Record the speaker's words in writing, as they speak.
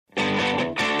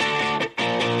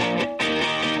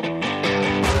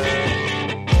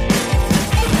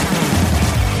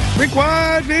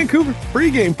What? Vancouver.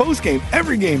 Pre-game, post-game,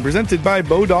 every game presented by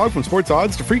Bodog. From sports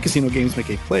odds to free casino games, make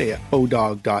a play at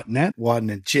bodog.net. Wadden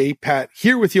and J-Pat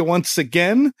here with you once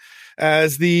again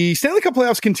as the Stanley Cup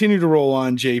playoffs continue to roll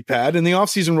on, J-Pat, and the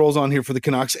offseason rolls on here for the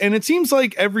Canucks. And it seems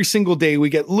like every single day we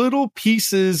get little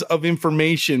pieces of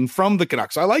information from the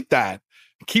Canucks. I like that.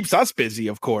 It keeps us busy,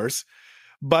 of course.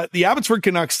 But the Abbotsford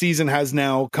Canucks season has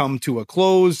now come to a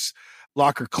close.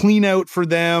 Locker clean out for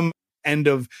them. End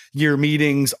of year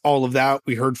meetings, all of that.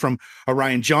 We heard from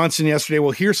Ryan Johnson yesterday.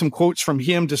 We'll hear some quotes from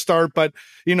him to start, but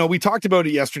we talked about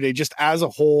it yesterday, just as a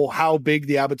whole, how big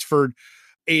the Abbotsford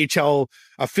AHL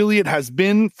affiliate has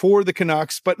been for the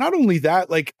Canucks. But not only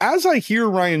that, like as I hear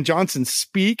Ryan Johnson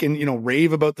speak and,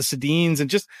 rave about the Sedins and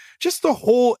just the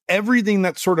whole, everything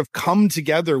that's sort of come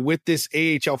together with this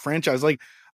AHL franchise, like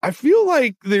I feel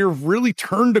like they've really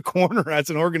turned a corner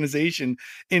as an organization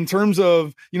in terms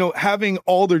of, having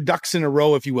all their ducks in a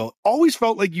row, if you will. Always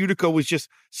felt like Utica was just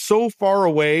so far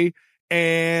away.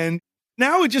 And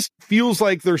now it just feels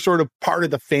like they're sort of part of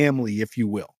the family, if you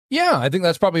will. Yeah, I think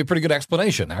that's probably a pretty good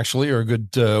explanation, actually, or a good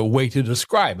way to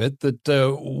describe it,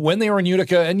 that when they were in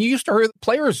Utica, and you used to hear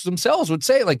players themselves would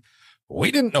say, like, we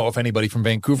didn't know if anybody from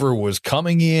Vancouver was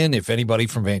coming in, if anybody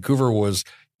from Vancouver was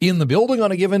in the building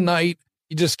on a given night.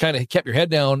 You just kind of kept your head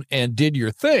down and did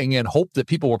your thing and hoped that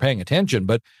people were paying attention.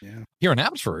 But here in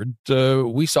Abbotsford,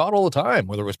 we saw it all the time,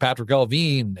 whether it was Patrick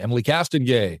Allvin, Emily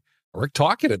Castonguay, Rick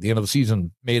Tocchet at the end of the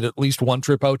season made at least one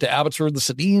trip out to Abbotsford. The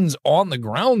Sedins on the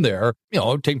ground there,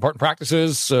 taking part in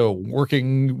practices,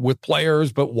 working with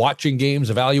players, but watching games,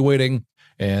 evaluating,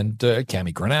 and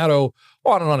Cami Granato,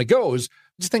 on and on it goes.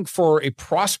 I just think for a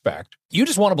prospect, you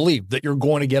just want to believe that you're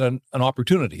going to get an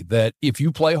opportunity, that if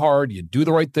you play hard, you do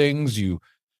the right things, you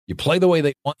play the way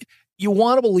they want, you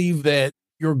want to believe that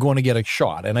you're going to get a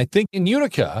shot. And I think in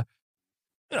Utica,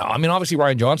 obviously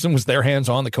Ryan Johnson was their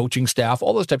hands-on, the coaching staff,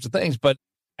 all those types of things, but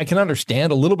I can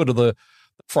understand a little bit of the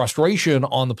frustration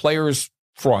on the players'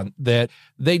 front that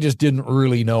they just didn't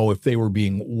really know if they were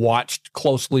being watched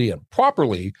closely and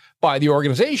properly by the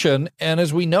organization. And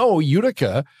as we know,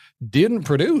 Utica didn't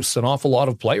produce an awful lot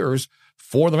of players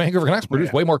for the Vancouver Canucks,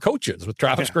 produced way more coaches with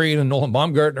Travis Green and Nolan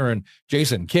Baumgartner and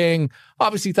Jason King.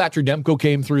 Obviously, Thatcher Demko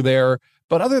came through there.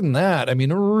 But other than that,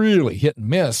 really hit and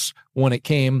miss when it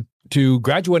came to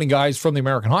graduating guys from the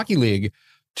American Hockey League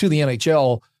to the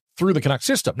NHL through the Canucks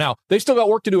system. Now, they still got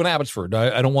work to do in Abbotsford.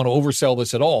 I don't want to oversell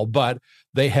this at all, but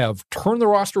they have turned the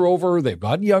roster over. They've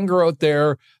got younger out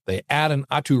there. They add an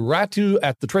Atu Ratu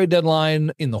at the trade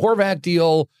deadline in the Horvat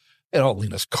deal.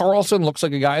 Linus Carlson looks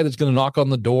like a guy that's going to knock on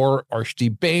the door. Archie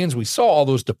Baines, we saw all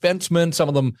those defensemen, some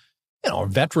of them, are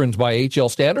veterans by AHL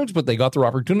standards, but they got their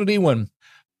opportunity when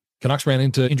Canucks ran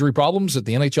into injury problems at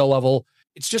the NHL level.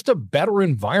 It's just a better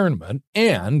environment.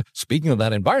 And speaking of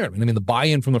that environment, the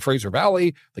buy-in from the Fraser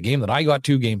Valley, the game that I got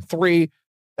to, game 3,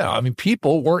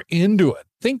 people were into it.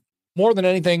 I think more than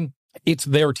anything, it's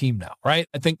their team now, right?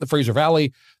 I think the Fraser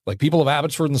Valley, like people of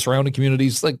Abbotsford and the surrounding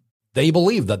communities, like they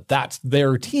believe that that's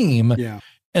their team. Yeah.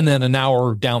 And then an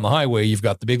hour down the highway, you've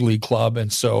got the big league club.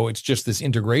 And so it's just this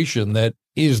integration that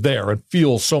is there and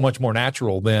feels so much more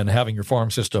natural than having your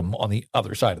farm system on the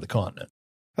other side of the continent.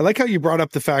 I like how you brought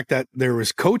up the fact that there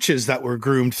was coaches that were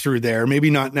groomed through there, maybe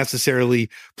not necessarily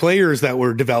players that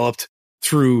were developed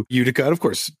through Utica. Of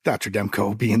course, Thatcher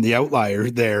Demko being the outlier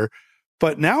there.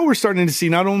 But now we're starting to see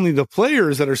not only the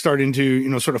players that are starting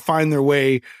to, sort of find their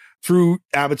way through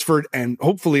Abbotsford and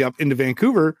hopefully up into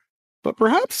Vancouver, but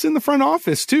perhaps in the front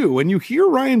office too. When you hear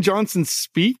Ryan Johnson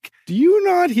speak, do you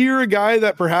not hear a guy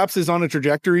that perhaps is on a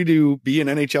trajectory to be an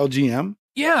NHL GM?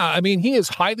 Yeah, he is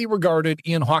highly regarded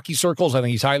in hockey circles. I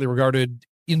think he's highly regarded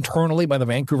internally by the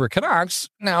Vancouver Canucks.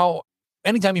 Now,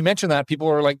 anytime you mention that, people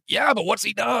are like, yeah, but what's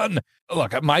he done?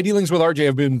 Look, my dealings with RJ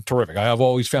have been terrific. I have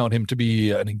always found him to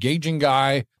be an engaging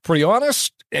guy, pretty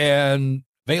honest and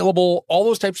available, all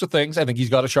those types of things. I think he's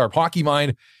got a sharp hockey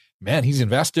mind. Man, he's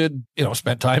invested,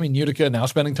 spent time in Utica, now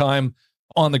spending time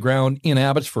on the ground in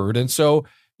Abbotsford. And so,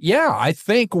 yeah, I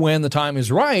think when the time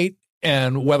is right,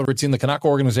 and whether it's in the Canuck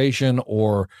organization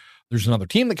or there's another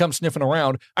team that comes sniffing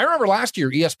around. I remember last year,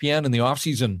 ESPN in the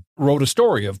offseason wrote a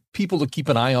story of people to keep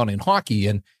an eye on in hockey,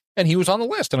 and he was on the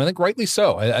list, and I think rightly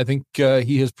so. I think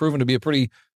he has proven to be a pretty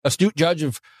astute judge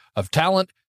of talent.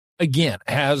 Again,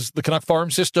 has the Canuck farm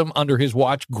system under his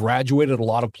watch graduated a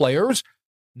lot of players?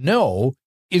 No.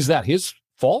 Is that his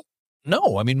fault?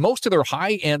 No. Most of their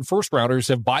high-end first-rounders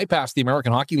have bypassed the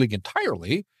American Hockey League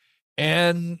entirely,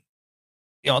 and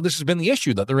this has been the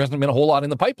issue, that there hasn't been a whole lot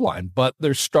in the pipeline, but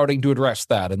they're starting to address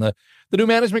that. And the new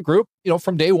management group,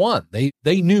 from day one,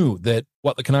 they knew that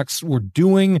what the Canucks were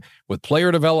doing with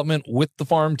player development, with the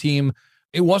farm team,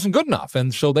 it wasn't good enough.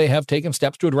 And so they have taken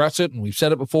steps to address it. And we've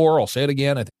said it before. I'll say it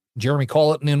again. I think Jeremy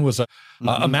Colleton was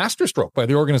a masterstroke by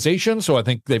the organization. So I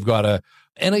think they've got a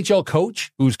NHL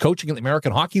coach who's coaching at the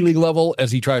American Hockey League level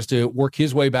as he tries to work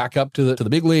his way back up to the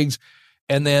big leagues.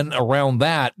 And then around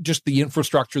that, just the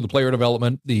infrastructure, the player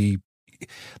development, the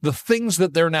things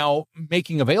that they're now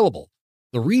making available,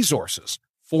 the resources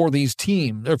for these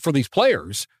teams, or for these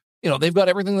players, they've got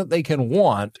everything that they can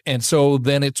want. And so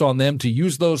then it's on them to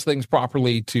use those things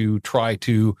properly to try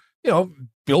to,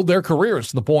 build their careers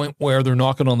to the point where they're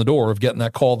knocking on the door of getting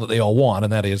that call that they all want,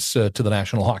 and that is to the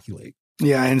National Hockey League.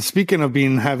 Yeah, and speaking of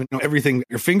having everything at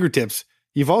your fingertips,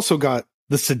 you've also got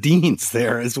the Sedins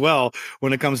there as well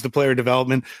when it comes to player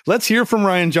development. Let's hear from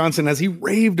Ryan Johnson as he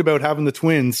raved about having the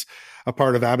Twins a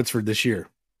part of Abbotsford this year.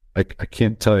 I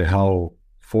can't tell you how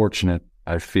fortunate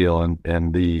I feel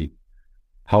and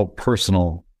how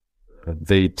personal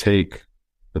they take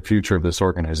the future of this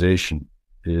organization.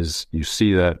 Is you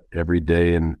see that every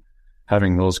day, and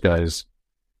having those guys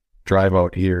drive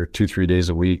out here 2-3 days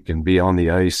a week and be on the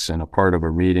ice and a part of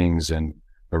our meetings and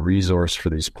a resource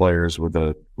for these players with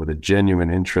a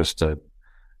genuine interest.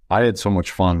 I had so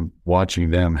much fun watching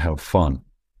them have fun,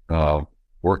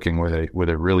 working with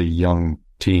a really young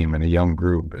team and a young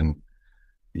group. And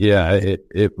yeah,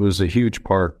 it was a huge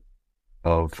part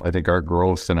of, I think, our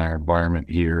growth in our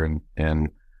environment here. And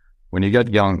when you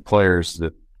got young players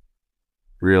that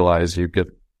realize you get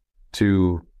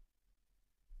two,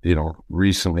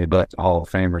 recently but Hall of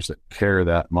Famers that care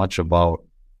that much about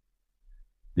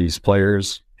these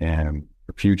players and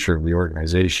the future of the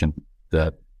organization,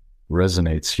 that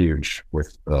resonates huge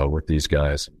with these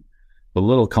guys. The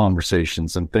little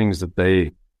conversations and things that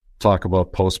they talk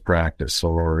about post practice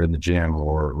or in the gym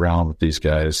or around with these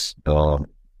guys,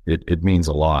 it means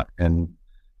a lot. And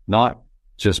not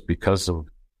just because of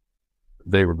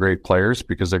they were great players,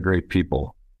 because they're great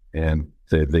people, and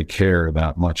they care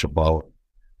that much about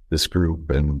this group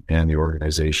and the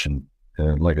organization.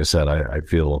 And like I said, I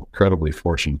feel incredibly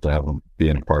fortunate to have them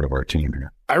being a part of our team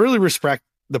here. I really respect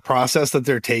the process that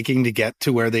they're taking to get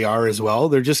to where they are as well.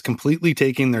 They're just completely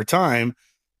taking their time.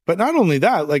 But not only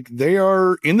that, like, they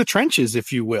are in the trenches,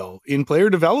 if you will, in player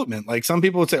development. Like, some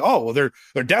people would say, oh, well,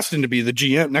 they're destined to be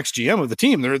the next GM of the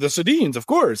team. They're the Sedins, of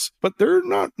course, but they're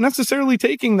not necessarily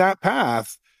taking that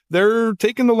path. They're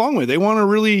taking the long way. They want to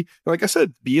really, like I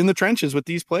said, be in the trenches with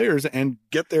these players and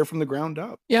get there from the ground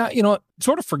up. Yeah,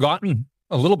 sort of forgotten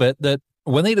a little bit that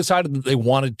when they decided that they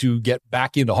wanted to get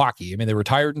back into hockey, I mean, they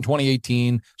retired in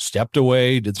 2018, stepped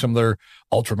away, did some of their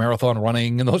ultra marathon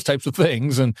running and those types of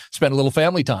things, and spent a little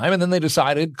family time. And then they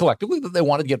decided collectively that they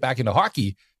wanted to get back into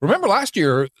hockey. Remember last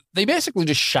year, they basically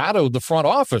just shadowed the front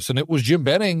office, and it was Jim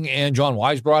Benning and John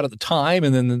Weisbrod at the time.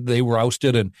 And then they were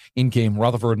ousted, and in came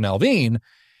Rutherford and Alvin.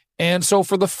 And so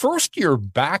for the first year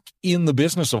back in the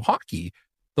business of hockey,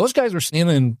 those guys were sitting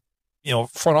in,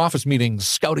 front office meetings,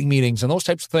 scouting meetings, and those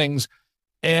types of things.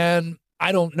 And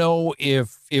I don't know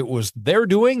if it was their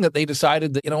doing that they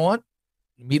decided that, what,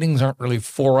 meetings aren't really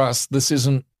for us. This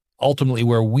isn't ultimately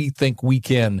where we think we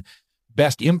can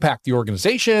best impact the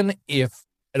organization. I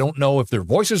don't know if their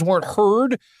voices weren't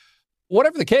heard.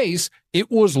 Whatever the case,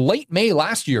 it was late May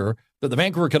last year that the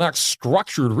Vancouver Canucks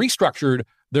restructured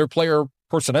their player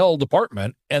personnel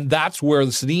department. And that's where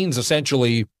the Sedins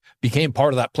essentially became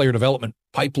part of that player development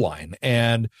pipeline.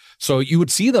 And so you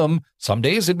would see them, some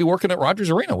days they'd be working at Rogers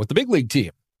Arena with the big league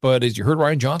team. But as you heard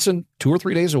Ryan Johnson, 2 or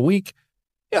 3 days a week,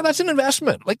 that's an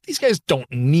investment. Like, these guys don't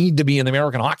need to be in the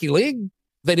American Hockey League.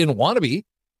 They didn't want to be,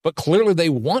 but clearly they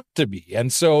want to be.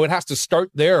 And so it has to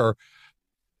start there,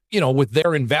 with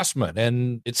their investment.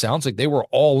 And it sounds like they were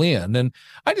all in. And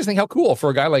I just think how cool for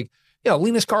a guy like,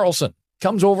 Linus Karlsson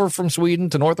comes over from Sweden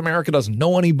to North America, doesn't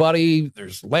know anybody.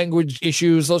 There's language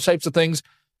issues, those types of things.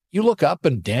 You look up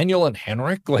and Daniel and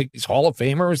Henrik, like these Hall of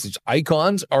Famers, these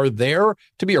icons, are there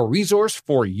to be a resource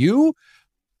for you.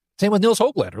 Same with Nils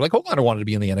Höglander. Like, Höglander wanted to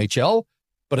be in the NHL,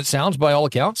 but it sounds by all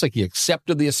accounts like he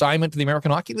accepted the assignment to the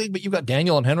American Hockey League. But you've got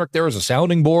Daniel and Henrik there as a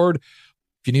sounding board.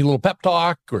 If you need a little pep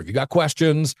talk or if you got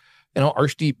questions,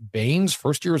 Arshdeep Bains,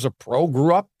 first year as a pro,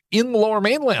 grew up in the Lower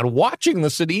Mainland watching the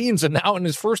Sedins, and now in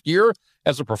his first year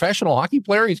as a professional hockey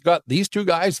player, he's got these two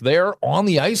guys there on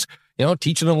the ice,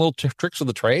 teaching them little tricks of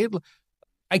the trade.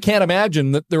 I can't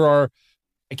imagine that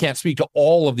I can't speak to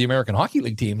all of the American Hockey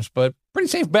League teams, but pretty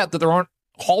safe bet that there aren't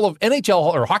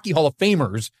NHL or Hockey Hall of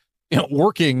Famers,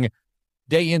 working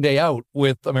day in, day out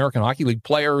with American Hockey League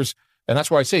players. And that's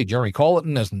why I say Jeremy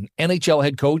Colleton as an NHL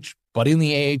head coach, but in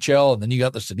the AHL, and then you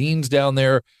got the Sedins down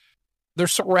there. They're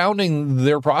surrounding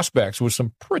their prospects with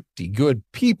some pretty good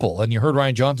people. And you heard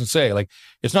Ryan Johnson say, like,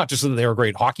 it's not just that they're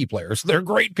great hockey players, they're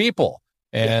great people.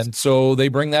 And so they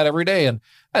bring that every day. And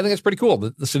I think it's pretty cool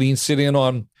that the Sedins sit in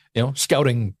on,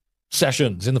 scouting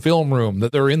sessions in the film room,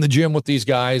 that they're in the gym with these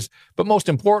guys. But most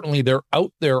importantly, they're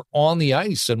out there on the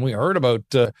ice. And we heard about,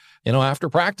 after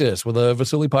practice with a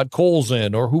Vasily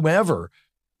Podkolzin or whomever.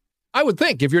 I would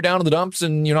think if you're down in the dumps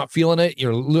and you're not feeling it,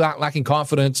 you're lacking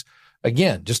confidence,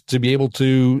 again, just to be able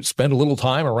to spend a little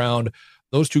time around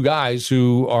those two guys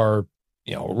who are,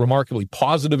 remarkably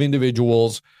positive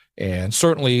individuals and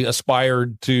certainly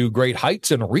aspired to great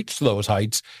heights and reached those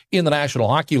heights in the National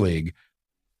Hockey League.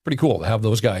 Pretty cool to have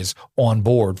those guys on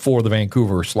board for the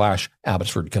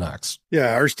Vancouver/Abbotsford Canucks.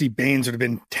 Yeah, Arshdeep Bains would have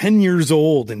been 10 years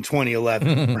old in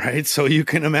 2011, right? So you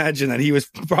can imagine that he was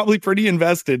probably pretty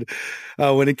invested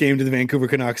when it came to the Vancouver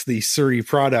Canucks, the Surrey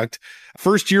product.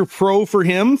 First year pro for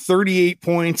him, 38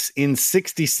 points in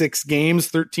 66 games,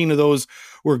 13 of those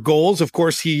were goals. Of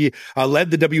course, he led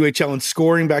the WHL in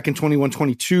scoring back in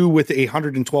 21-22 with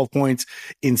 112 points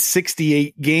in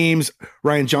 68 games.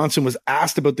 Ryan Johnson was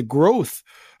asked about the growth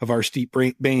of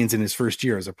Arshdeep Bains in his first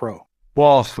year as a pro.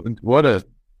 Well, what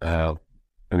an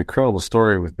incredible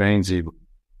story with Bainsy,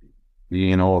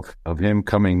 of him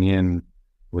coming in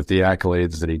with the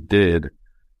accolades that he did,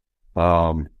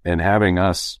 and having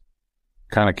us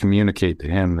kind of communicate to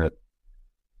him that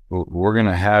we're going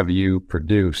to have you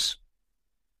produce,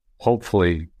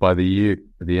 hopefully by the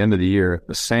end of the year, at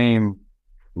the same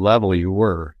level you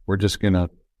were. We're just going to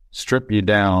strip you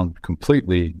down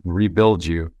completely, rebuild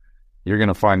you. You're going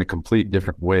to find a complete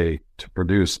different way to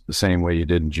produce the same way you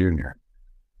did in junior.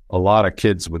 A lot of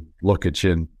kids would look at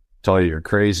you and tell you you're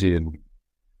crazy and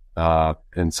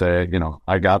say,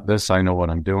 I got this, I know what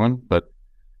I'm doing. But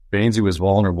Bainsy was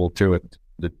vulnerable to it.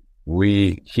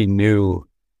 He knew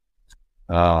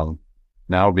now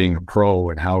being a pro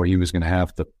and how he was going to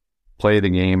have to play the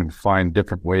game and find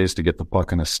different ways to get the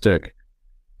puck on a stick.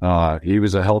 He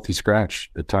was a healthy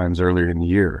scratch at times earlier in the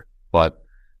year, but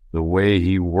the way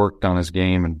he worked on his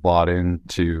game and bought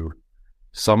into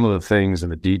some of the things and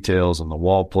the details and the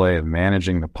wall play and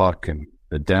managing the puck and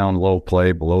the down low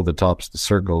play below the tops of the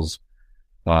circles.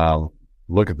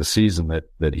 Look at the season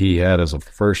that he had as a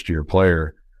first year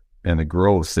player and the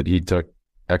growth that he took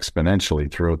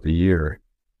exponentially throughout the year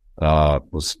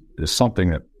is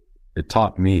something that it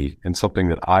taught me and something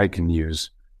that I can use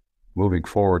moving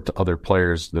forward to other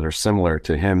players that are similar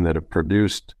to him that have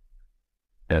produced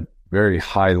at very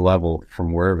high level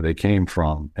from wherever they came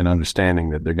from, and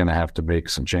understanding that they're going to have to make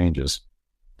some changes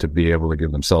to be able to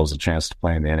give themselves a chance to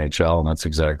play in the NHL. And that's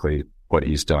exactly what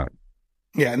he's done.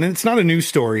 Yeah. And it's not a new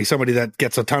story, somebody that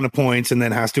gets a ton of points and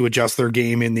then has to adjust their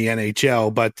game in the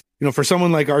NHL. But, for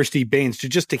someone like Arshdeep Bains,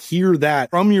 to hear that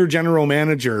from your general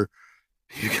manager,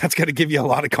 that's got to give you a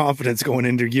lot of confidence going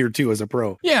into year two as a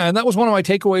pro. Yeah. And that was one of my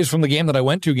takeaways from the game that I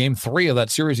went to, game 3 of that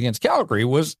series against Calgary,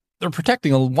 was they're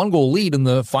protecting a 1-goal lead in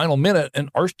the final minute,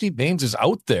 and Arshdeep Bains is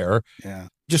out there. Yeah.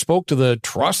 Just spoke to the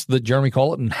trust that Jeremy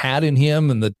Colleton had in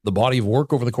him, and the body of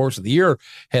work over the course of the year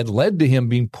had led to him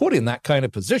being put in that kind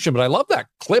of position. But I love that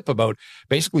clip about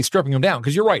basically stripping him down,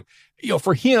 because you're right.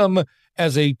 For him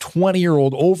as a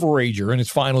 20-year-old overager in his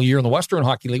final year in the Western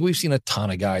Hockey League, we've seen a ton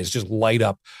of guys just light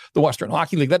up the Western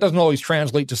Hockey League. That doesn't always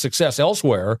translate to success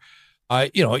elsewhere.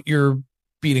 You're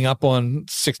beating up on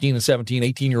 16 and 17,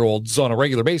 18-year-olds on a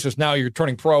regular basis. Now you're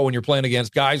turning pro and you're playing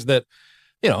against guys that,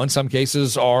 in some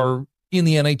cases are in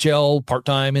the NHL,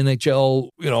 part-time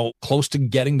NHL, close to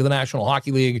getting to the National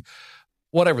Hockey League,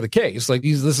 whatever the case. Like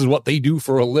this is what they do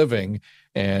for a living,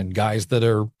 and guys that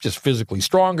are just physically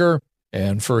stronger.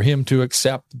 And for him to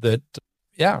accept that,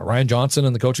 Ryan Johnson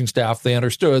and the coaching staff, they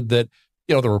understood that,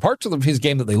 there were parts of his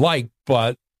game that they liked,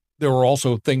 but there were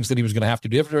also things that he was going to have to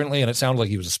do differently. And it sounded like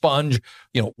he was a sponge,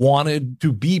 wanted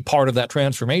to be part of that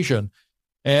transformation.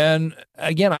 And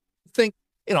again, I think,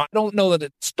 I don't know that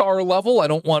it's star level. I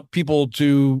don't want people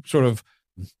to sort of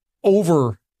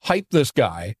overhype this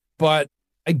guy, but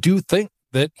I do think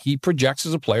that he projects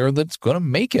as a player that's going to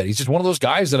make it. He's just one of those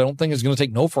guys that I don't think is going to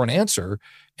take no for an answer.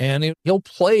 And he'll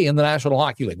play in the National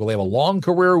Hockey League. Will he have a long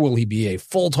career? Will he be a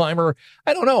full-timer?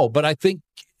 I don't know, but I think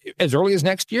as early as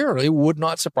next year, it would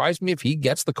not surprise me if he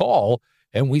gets the call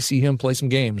and we see him play some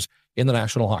games in the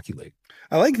National Hockey League.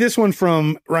 I like this one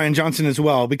from Ryan Johnson as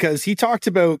well, because he talked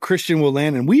about Christian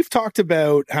Wolanin, and we've talked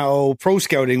about how pro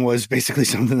scouting was basically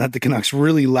something that the Canucks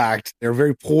really lacked. They're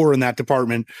very poor in that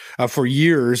department for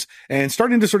years, and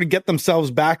starting to sort of get themselves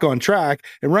back on track.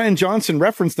 And Ryan Johnson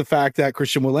referenced the fact that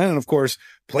Christian Wolanin, of course,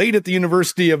 played at the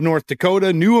University of North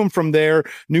Dakota, knew him from there,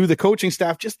 knew the coaching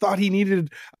staff, just thought he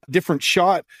needed a different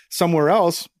shot somewhere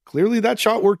else. clearly that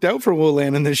shot worked out for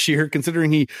Wolanin this year,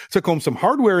 considering he took home some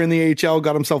hardware in the AHL,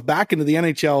 got himself back into the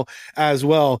NHL as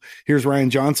well. Here's Ryan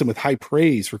Johnson with high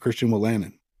praise for Christian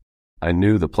Wolanin. I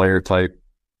knew the player type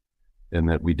and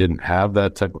that we didn't have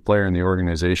that type of player in the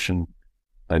organization.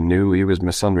 I knew he was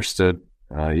misunderstood.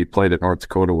 He played at North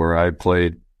Dakota where I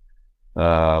played,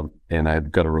 and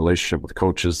I've got a relationship with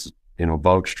coaches,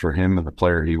 vouched for him and the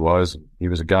player he was. He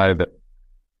was a guy that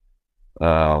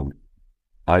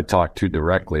I talked to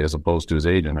directly as opposed to his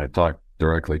agent. I talked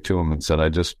directly to him and said,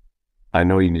 I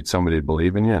know you need somebody to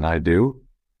believe in you, and I do.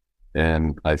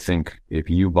 And I think if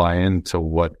you buy into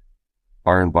what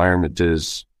our environment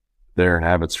is there in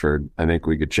Abbotsford, I think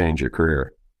we could change your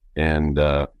career. And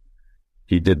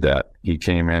he did that. He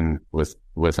came in with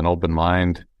an open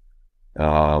mind,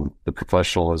 the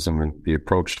professionalism and the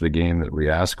approach to the game that we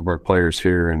ask of our players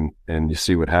here. And you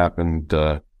see what happened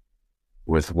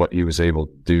with what he was able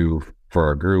to do for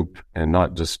our group, and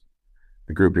not just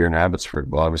the group here in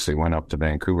Abbotsford, but obviously went up to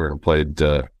Vancouver and played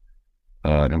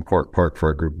an important part for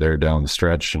our group there down the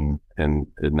stretch. And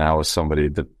now is somebody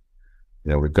that,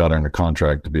 we've got under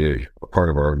contract to be a part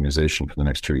of our organization for the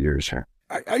next 2 years here.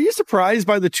 Are you surprised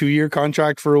by the 2-year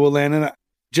contract for Wolanin?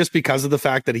 Just because of the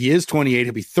fact that he is 28,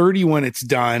 he'll be 30 when it's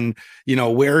done,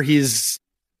 where he's,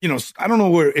 I don't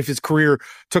know if his career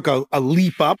took a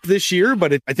leap up this year,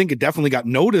 but I think it definitely got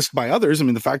noticed by others. I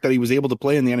mean, the fact that he was able to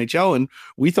play in the NHL and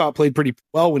we thought played pretty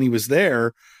well when he was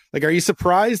there. Like, are you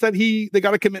surprised that they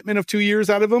got a commitment of 2 years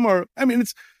out of him? Or, I mean,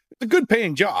 it's a good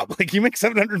paying job. Like, you make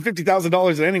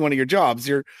 $750,000 at any one of your jobs.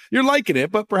 You're liking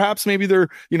it, but perhaps maybe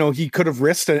he could have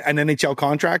risked an NHL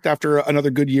contract after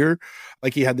another good year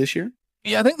like he had this year.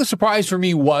 Yeah, I think the surprise for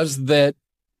me was that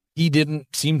he didn't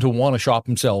seem to want to shop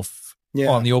himself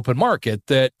on the open market,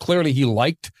 that clearly he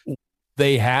liked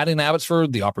they had in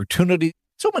Abbotsford, the opportunity.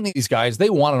 So many of these guys, they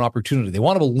want an opportunity. They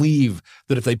want to believe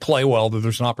that if they play well, that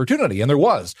there's an opportunity. And there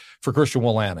was for Christian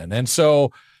Wolanin. And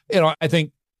so, I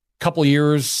think a couple of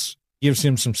years gives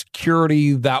him some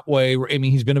security that way. I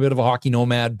mean, he's been a bit of a hockey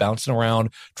nomad, bouncing around,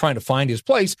 trying to find his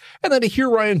place. And then to hear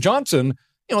Ryan Johnson,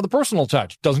 the personal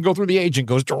touch doesn't go through the agent,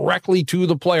 goes directly to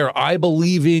the player. I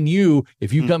believe in you.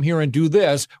 If you come here and do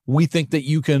this, we think that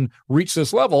you can reach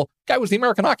this level. Guy was the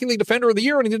American Hockey League Defender of the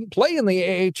Year, and he didn't play in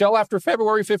the AHL after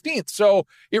February 15th. So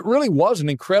it really was an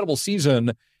incredible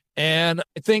season. And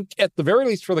I think at the very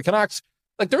least for the Canucks,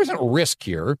 there isn't risk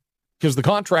here because the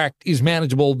contract is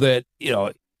manageable, that,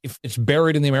 if it's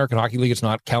buried in the American Hockey League, it's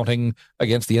not counting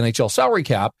against the NHL salary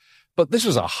cap. But this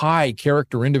is a high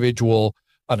character individual,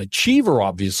 an achiever,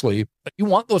 obviously, but you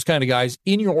want those kind of guys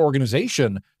in your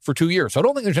organization for 2 years. So I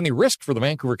don't think there's any risk for the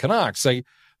Vancouver Canucks.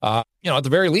 At the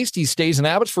very least, he stays in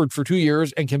Abbotsford for 2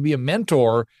 years and can be a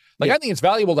mentor. I think it's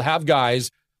valuable to have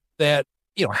guys that,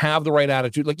 have the right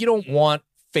attitude. You don't want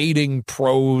fading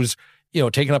pros,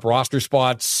 taking up roster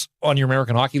spots on your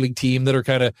American Hockey League team that are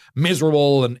kind of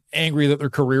miserable and angry that their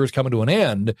career is coming to an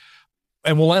end.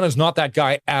 And Wolanin's not that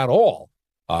guy at all.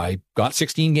 I got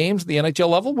 16 games at the NHL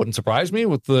level. Wouldn't surprise me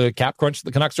with the cap crunch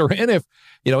the Canucks are in if,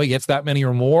 he gets that many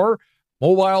or more.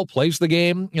 Mobile, plays the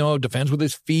game, defends with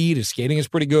his feet. His skating is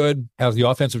pretty good, has the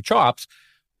offensive chops.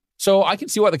 So I can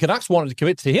see why the Canucks wanted to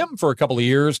commit to him for a couple of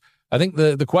years. I think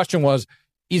the question was,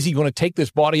 is he going to take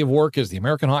this body of work as the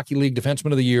American Hockey League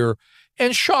Defenseman of the Year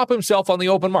and shop himself on the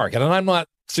open market? And I'm not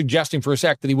suggesting for a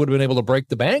sec that he would have been able to break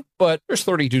the bank, but there's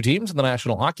 32 teams in the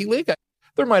National Hockey League.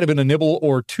 There might have been a nibble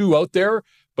or two out there,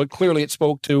 but clearly it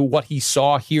spoke to what he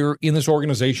saw here in this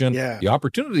organization, the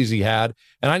opportunities he had.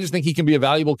 And I just think he can be a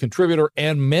valuable contributor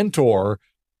and mentor,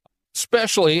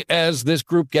 especially as this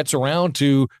group gets around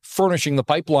to furnishing the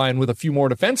pipeline with a few more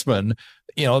defensemen,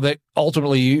 that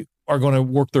ultimately are going to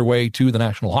work their way to the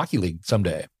National Hockey League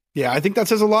someday. Yeah, I think that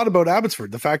says a lot about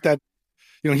Abbotsford. The fact that,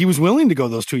 he was willing to go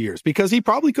those 2 years because he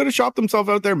probably could have shopped himself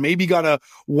out there, maybe got a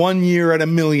 1 year at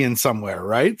 $1 million somewhere,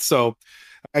 right? So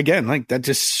again, that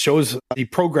just shows the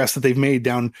progress that they've made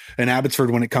down in Abbotsford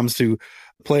when it comes to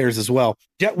players as well.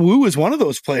 Jet Wu is one of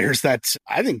those players that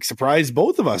I think surprised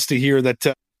both of us to hear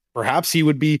that perhaps he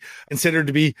would be considered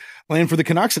to be playing for the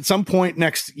Canucks at some point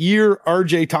next year.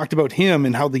 RJ talked about him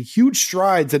and how the huge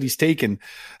strides that he's taken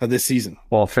this season.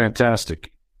 Well,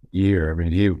 fantastic year. I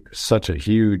mean, he was such a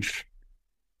huge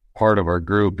part of our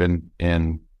group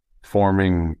in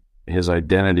forming his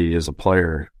identity as a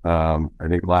player. I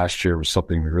think last year was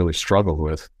something we really struggled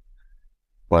with,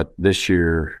 but this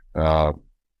year,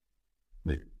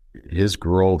 his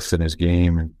growth in his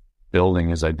game and building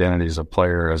his identity as a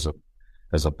player, as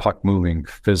a puck moving,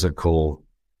 physical,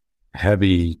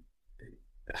 heavy,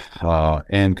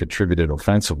 and contributed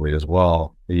offensively as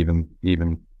well. Even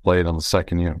played on the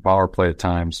second unit power play at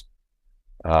times.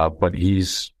 but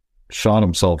he's shot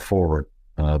himself forward.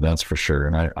 That's for sure.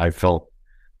 And I felt,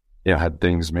 had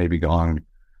things maybe gone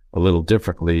a little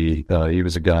differently, he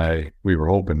was a guy we were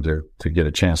hoping to get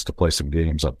a chance to play some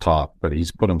games up top, but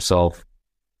he's put himself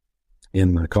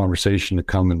in the conversation to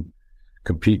come and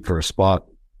compete for a spot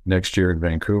next year in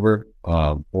Vancouver,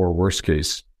 or worst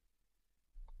case,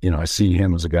 I see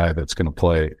him as a guy that's going to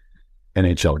play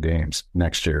NHL games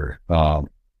next year,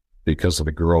 because of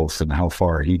the growth and how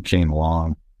far he came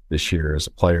along this year as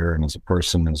a player and as a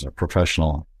person, as a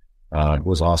professional. It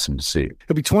was awesome to see.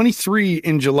 He'll be 23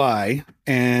 in July,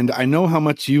 and I know how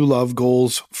much you love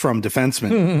goals from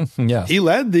defensemen. Yeah. He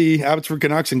led the Abbotsford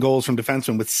Canucks in goals from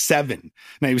defensemen with 7.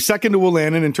 Now, he was second to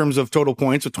Wolanin in terms of total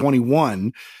points with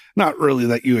 21. Not really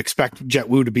that you expect Jet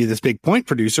Wu to be this big point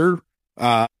producer,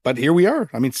 but here we are.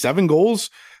 I mean, 7 goals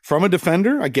from a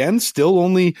defender. Again, still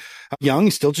only young.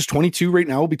 He's still just 22 right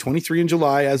now. Will be 23 in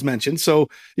July, as mentioned. So,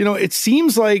 it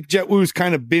seems like Jet Wu's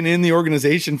kind of been in the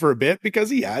organization for a bit, because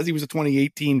he has. He was a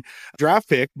 2018 draft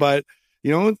pick, but,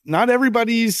 not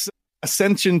everybody's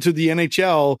ascension to the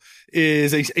NHL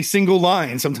is a single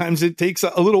line. Sometimes it takes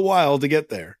a little while to get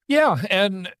there. Yeah.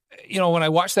 And, when I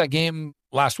watched that game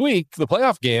last week, the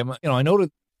playoff game, I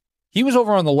noted he was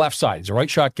over on the left side. He's a right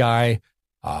shot guy.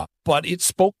 But it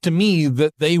spoke to me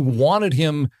that they wanted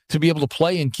him to be able to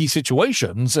play in key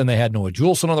situations, and they had Noah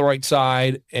Juleson on the right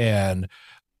side, and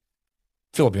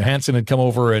Philip Johansson had come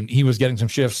over, and he was getting some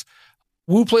shifts.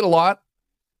 Wu played a lot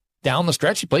down the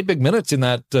stretch. He played big minutes in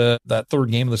that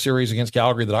third game of the series against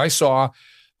Calgary that I saw.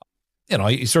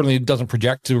 He certainly doesn't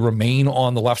project to remain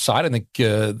on the left side. I think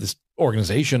this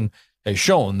organization has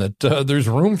shown that there's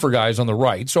room for guys on the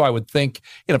right. So I would think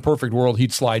in a perfect world,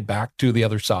 he'd slide back to the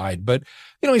other side. But,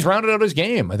 he's rounded out his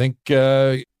game. I think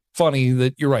funny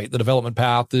that you're right. The development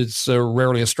path is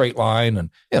rarely a straight line.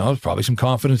 And, there's probably some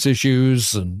confidence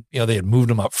issues. And, they had moved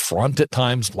him up front at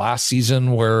times last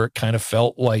season where it kind of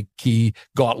felt like he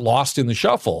got lost in the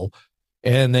shuffle.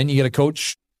 And then you get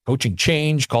a coaching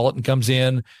change, Colleton comes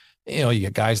in. You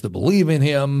get guys that believe in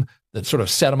him, that sort of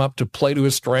set him up to play to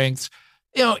his strengths.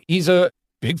 He's a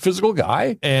big physical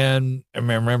guy. And I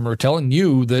remember telling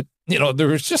you that, there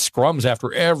was just scrums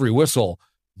after every whistle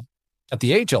at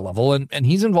the AHL level. And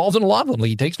he's involved in a lot of them.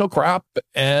 He takes no crap.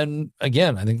 And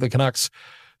again, I think the Canucks,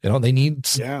 they need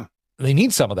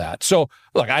some of that. So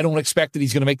look, I don't expect that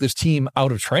he's going to make this team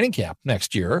out of training camp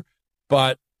next year,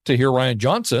 but to hear Ryan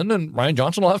Johnson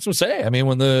will have some say. I mean,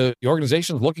 when the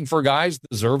organization is looking for guys that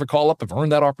deserve a call up, have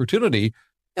earned that opportunity,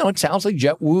 it sounds like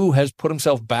Jet Wu has put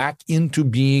himself back into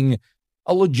being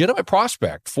a legitimate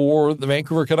prospect for the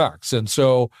Vancouver Canucks. And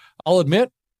so I'll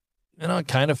admit, it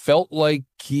kind of felt like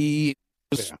he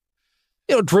was,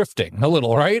 drifting a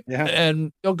little, right? Yeah.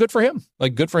 And good for him.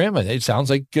 Good for him. It sounds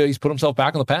like he's put himself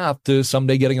back on the path to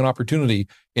someday getting an opportunity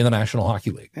in the National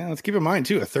Hockey League. Yeah, let's keep in mind,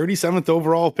 too, a 37th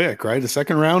overall pick, right? A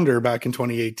second rounder back in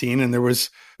 2018. And there was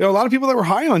a lot of people that were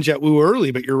high on Jet Wu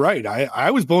early, but you're right.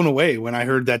 I was blown away when I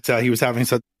heard that he was having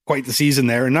quite the season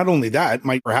there. And not only that,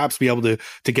 might perhaps be able to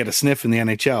get a sniff in the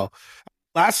NHL.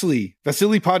 Lastly,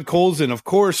 Vasily Podkolzin, of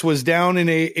course, was down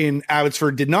in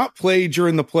Abbotsford, did not play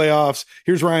during the playoffs.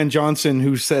 Here's Ryan Johnson,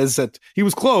 who says that he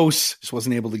was close, just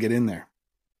wasn't able to get in there.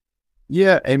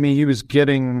 Yeah, I mean, he was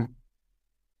getting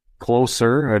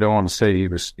closer. I don't want to say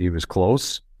he was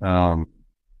close.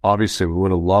 Obviously, we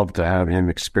would have loved to have him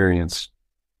experience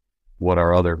what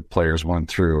our other players went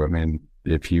through. I mean,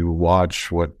 if you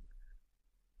watch what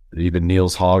even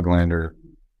Niels Hoglander,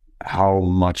 how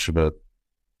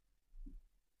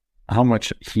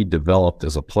much he developed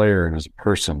as a player and as a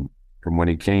person from when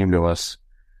he came to us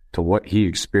to what he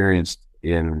experienced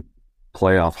in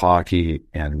playoff hockey,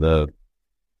 and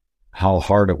how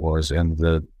hard it was, and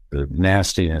the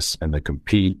nastiness and the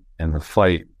compete and the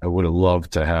fight. I would have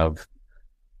loved to have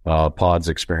Pods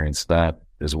experience that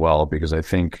as well, because I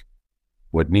think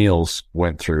what Niels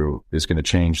went through is going to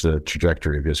change the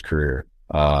trajectory of his career.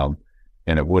 And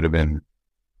it would have been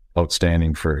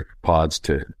outstanding for Pods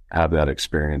to have that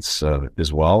experience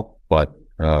as well, but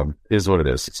is what it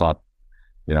is. It's not,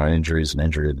 an injury is an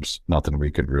injury. There's nothing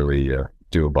we could really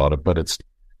do about it, but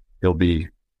he'll be,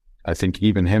 I think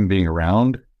even him being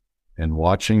around and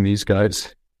watching these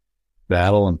guys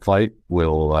battle and fight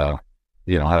will,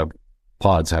 have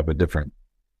Pods have a different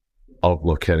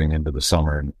outlook heading into the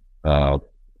summer. And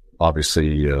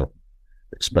obviously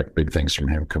expect big things from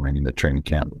him coming into training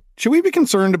camp. Should we be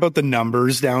concerned about the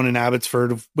numbers down in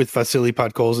Abbotsford with Vasily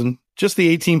Podkolzin? Just the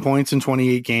 18 points in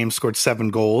 28 games, scored 7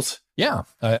 goals. Yeah,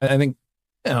 I think,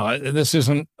 this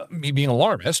isn't me being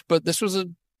alarmist, but this was a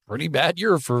pretty bad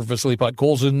year for Vasily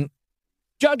Podkolzin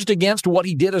judged against what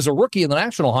he did as a rookie in the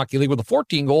National Hockey League with the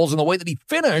 14 goals and the way that he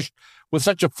finished with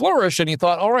such a flourish. And you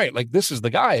thought, all right, like this is the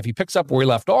guy. If he picks up where he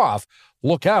left off,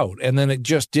 look out. And then it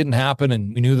just didn't happen.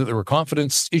 And we knew that there were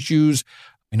confidence issues.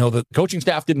 We know that the coaching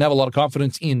staff didn't have a lot of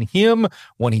confidence in him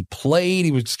when he played.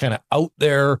 He was just kind of out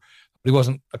there. He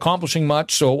wasn't accomplishing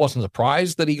much. So it wasn't a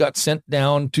surprise that he got sent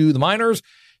down to the minors.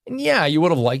 And yeah, you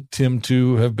would have liked him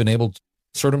to have been able to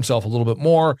assert himself a little bit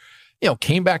more.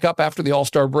 Came back up after the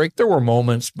All-Star break. There were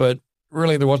moments, but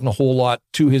really there wasn't a whole lot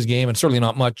to his game and certainly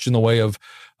not much in the way of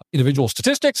individual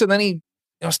statistics. And then he,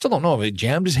 I still don't know if he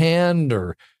jammed his hand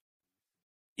or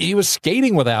he was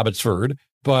skating with Abbotsford,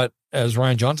 but as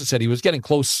Ryan Johnson said, he was getting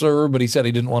closer, but he said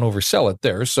he didn't want to oversell it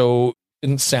there. So it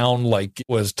didn't sound like it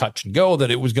was touch and go,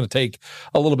 that it was going to take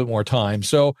a little bit more time.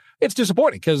 So it's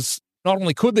disappointing because not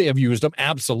only could they have used him,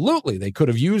 absolutely, they could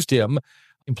have used him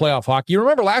in playoff hockey. You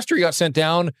remember last year he got sent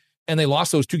down and they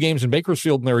lost those 2 games in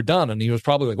Bakersfield and they were done. And he was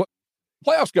probably like, what?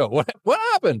 Playoffs go? What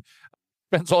happened?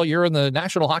 Spends all year in the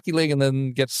National Hockey League and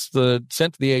then gets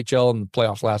sent to the AHL, and the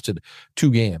playoffs lasted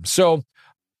 2 games. So,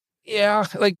 yeah,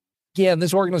 again,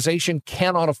 this organization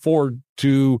cannot afford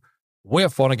to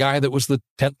whiff on a guy that was the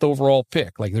 10th overall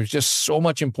pick. There's just so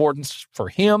much importance for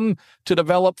him to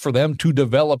develop, for them to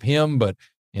develop him. But,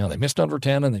 they missed on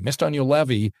Virtanen and they missed on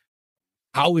Juolevi.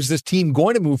 How is this team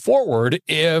going to move forward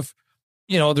if,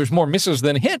 there's more misses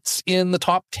than hits in the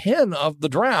top 10 of the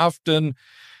draft? And,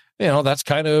 that's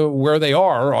kind of where they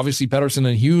are. Obviously, Pettersson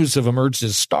and Hughes have emerged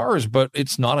as stars, but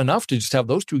it's not enough to just have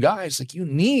those 2 guys. You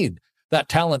need that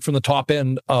talent from the top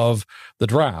end of the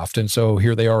draft. And so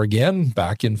here they are again,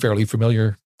 back in fairly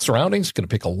familiar surroundings, going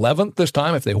to pick 11th this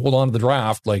time if they hold on to the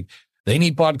draft. They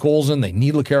need Podkolzin, they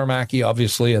need Lekkerimäki,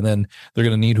 obviously, and then they're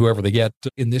going to need whoever they get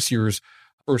in this year's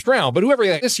first round. But whoever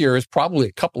they get this year is probably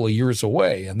a couple of years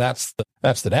away. And that's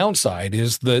the downside,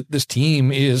 is that this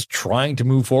team is trying to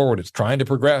move forward. It's trying to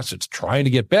progress. It's trying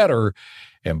to get better.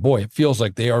 And boy, it feels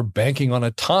like they are banking on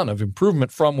a ton of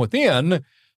improvement from within.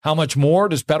 How much more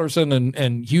does Pettersson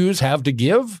and Hughes have to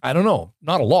give? I don't know.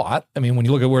 Not a lot. I mean, when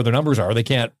you look at where their numbers are, they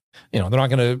can't, they're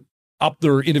not going to up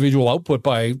their individual output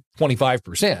by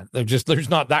 25%. There's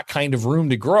not that kind of room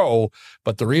to grow,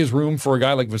 but there is room for a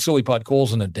guy like Vasily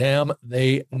Podkolzin, and damn,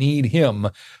 they need him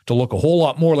to look a whole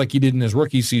lot more like he did in his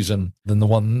rookie season than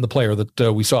the player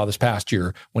that we saw this past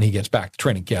year when he gets back to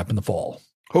training camp in the fall.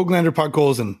 Höglander,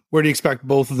 Podkolzin, where do you expect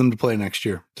both of them to play next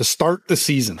year to start the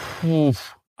season?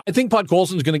 I think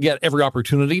Podkolzin is going to get every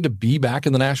opportunity to be back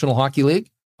in the National Hockey League,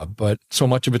 but so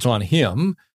much of it's on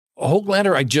him.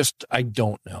 Höglander, I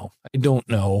don't know. I don't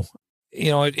know.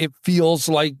 It feels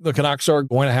like the Canucks are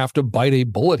going to have to bite a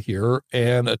bullet here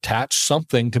and attach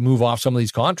something to move off some of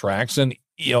these contracts. And,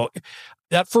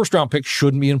 that first round pick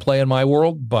shouldn't be in play in my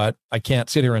world, but I can't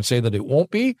sit here and say that it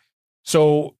won't be.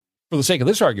 So for the sake of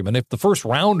this argument, if the first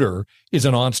rounder is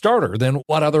a non-starter, then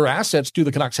what other assets do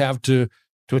the Canucks have to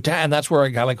attack? And that's where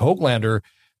a guy like Höglander,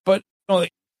 but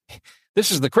this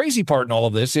is the crazy part in all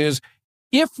of this, is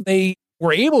if they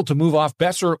were able to move off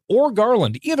Boeser or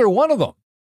Garland, either one of them,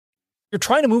 you're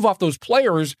trying to move off those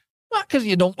players, not because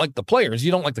you don't like the players,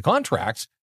 you don't like the contracts,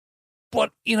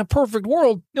 but in a perfect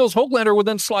world, Nils Höglander would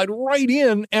then slide right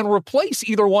in and replace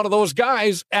either one of those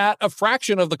guys at a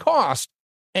fraction of the cost,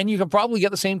 and you can probably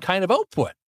get the same kind of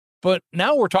output. But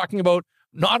now we're talking about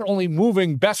not only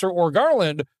moving Boeser or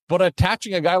Garland, but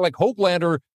attaching a guy like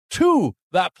Höglander to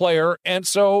that player. And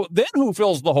so then who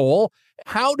fills the hole?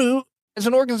 As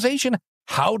an organization,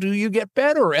 how do you get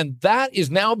better? And that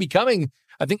is now becoming,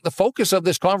 I think, the focus of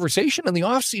this conversation in the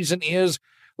offseason is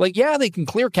they can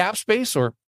clear cap space,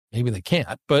 or maybe they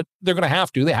can't, but they're going to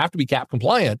have to. They have to be cap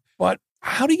compliant. But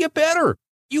how do you get better?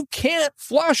 You can't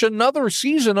flush another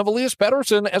season of Elias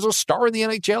Pettersson as a star in the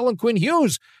NHL and Quinn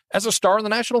Hughes as a star in the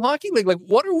National Hockey League.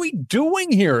 What are we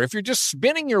doing here? If you're just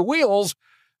spinning your wheels,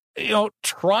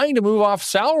 trying to move off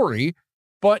salary,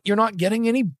 but you're not getting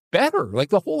any better.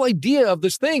 The whole idea of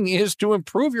this thing is to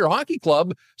improve your hockey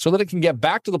club so that it can get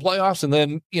back to the playoffs and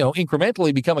then,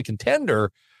 incrementally become a contender.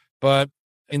 But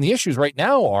the issues right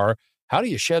now are, how do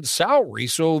you shed salary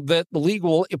so that the league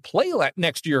will play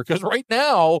next year? Because right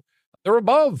now they're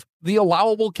above the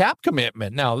allowable cap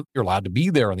commitment. Now you're allowed to be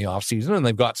there in the offseason and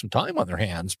they've got some time on their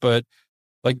hands, but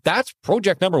that's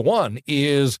project number one,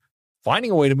 is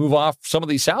finding a way to move off some of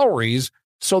these salaries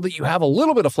so that you have a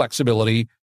little bit of flexibility.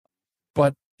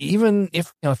 But even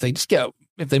if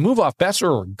they move off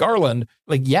Boeser or Garland,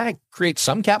 it creates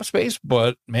some cap space,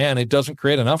 but man, it doesn't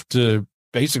create enough to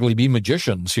basically be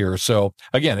magicians here. So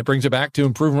again, it brings it back to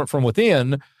improvement from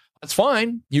within. That's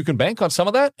fine. You can bank on some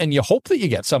of that and you hope that you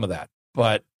get some of that.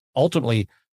 But ultimately,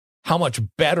 how much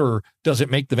better does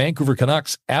it make the Vancouver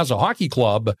Canucks as a hockey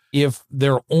club if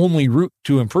their only route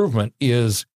to improvement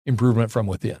is improvement from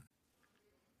within?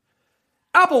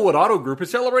 Applewood Auto Group is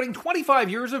celebrating 25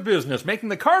 years of business, making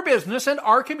the car business and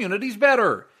our communities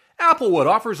better. Applewood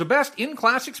offers the best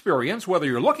in-class experience whether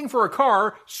you're looking for a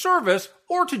car, service,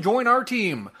 or to join our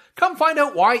team. Come find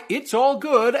out why it's all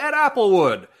good at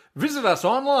Applewood. Visit us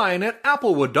online at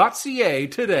applewood.ca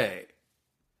today.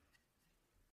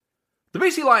 The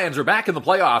BC Lions are back in the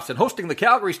playoffs and hosting the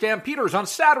Calgary Stampeders on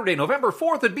Saturday, November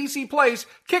 4th at BC Place,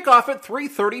 kickoff at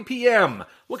 3:30 p.m.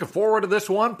 Looking forward to this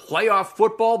one. Playoff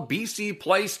football, BC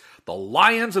Place, the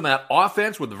Lions and that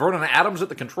offense with Vernon Adams at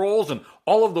the controls and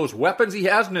all of those weapons he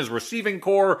has in his receiving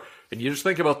core. And you just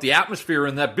think about the atmosphere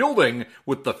in that building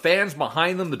with the fans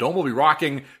behind them. The dome will be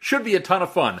rocking. Should be a ton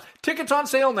of fun. Tickets on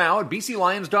sale now at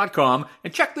bclions.com.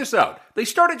 And check this out. They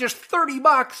start at just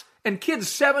 $30. And kids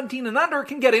 17 and under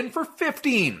can get in for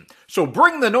 $15. So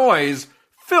bring the noise,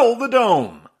 fill the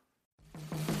dome.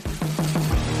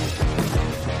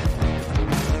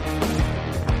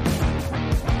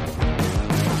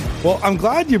 Well, I'm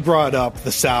glad you brought up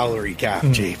the salary cap,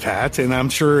 J-Pat, and I'm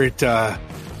sure it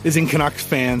is in Canucks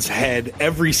fans' head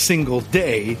every single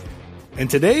day. And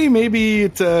today, maybe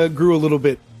it grew a little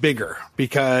bit bigger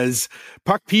because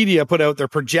Puckpedia put out their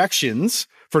projections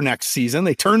for next season.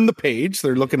 They turned the page.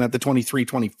 They're looking at the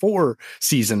 23-24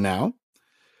 season now.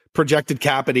 Projected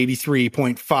cap at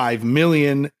 $83.5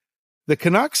 million. The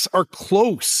Canucks are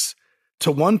close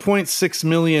to $1.6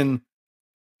 million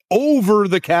over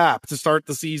the cap to start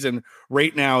the season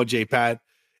right now, J-Pat.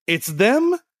 It's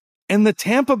them and the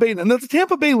Tampa Bay. And the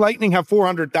Tampa Bay Lightning have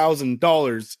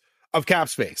 $400,000 of cap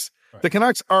space. Right. The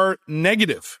Canucks are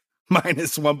negative.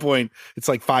 Minus 1 point, it's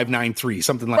like 593,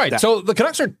 something like that. Right. So the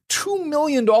Canucks are $2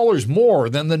 million more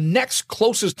than the next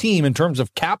closest team in terms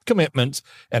of cap commitments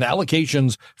and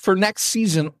allocations for next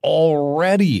season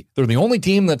already. They're the only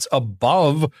team that's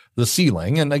above the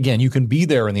ceiling. And again, you can be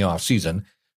there in the offseason,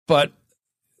 but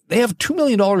they have $2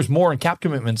 million more in cap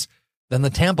commitments than the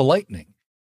Tampa Lightning.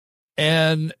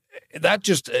 And that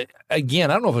just,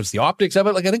 again, I don't know if it's the optics of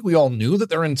it. Like, I think we all knew that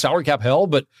they're in salary cap hell,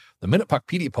 but the minute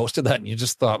Puckpedia posted that and you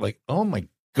just thought like, oh my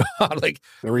God, like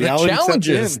the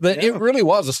challenges that it really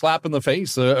was a slap in the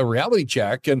face, a reality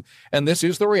check. And this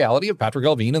is the reality of Patrick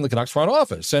Allvin and the Canucks front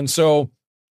office. And so,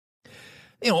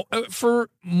 for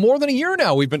more than a year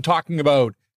now, we've been talking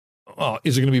about,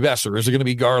 is it going to be Besser? Is it going to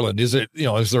be Garland? Is it,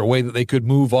 is there a way that they could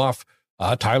move off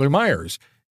Tyler Myers?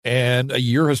 And a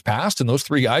year has passed, and those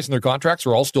three guys and their contracts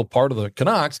are all still part of the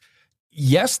Canucks.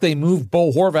 Yes, they moved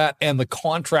Bo Horvat and the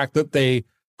contract that they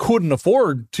couldn't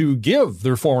afford to give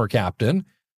their former captain,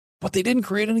 but they didn't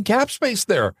create any cap space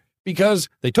there because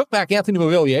they took back Anthony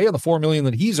Beauvillier and the $4 million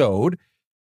that he's owed,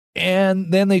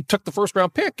 and then they took the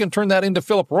first-round pick and turned that into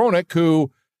Filip Hronek,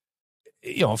 who,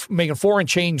 making $4 and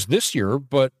change this year,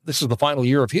 but this is the final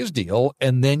year of his deal,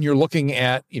 and then you're looking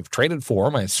at, you've traded for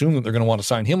him. I assume that they're going to want to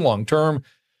sign him long-term.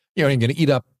 You're going to eat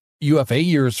up UFA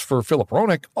years for Filip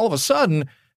Hronek. All of a sudden,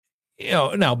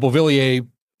 now Beauvillier,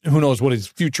 who knows what his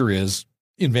future is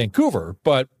in Vancouver,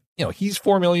 but, he's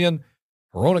 $4 million,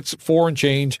 Hronek's $4 and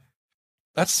change.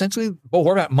 That's essentially Bo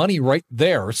Horvat money right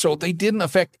there. So they didn't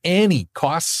affect any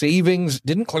cost savings,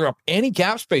 didn't clear up any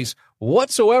cap space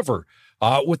whatsoever.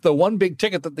 With the one big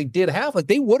ticket that they did have, like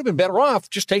they would have been better off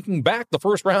just taking back the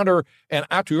first rounder and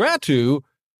Atu.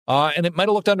 And it might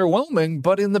have looked underwhelming,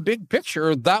 but in the big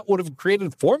picture, that would have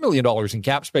created $4 million in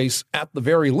cap space at the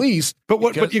very least.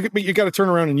 But you got to turn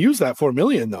around and use that $4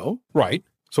 million, though. Right.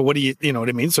 So what do you know what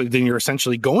I mean? So then you're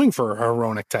essentially going for a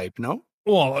Hronek type, no?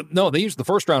 Well, no, they used the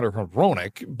first rounder from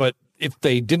Hronek, but if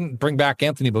they didn't bring back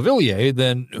Anthony Beauvillier,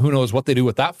 then who knows what they do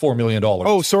with that $4 million.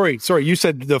 Oh, sorry. You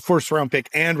said the first round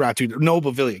pick and Ratu. No,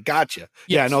 Beauvillier. Gotcha. Yes.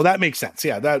 Yeah, no, that makes sense.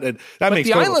 Yeah, that makes sense. But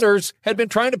the Islanders had been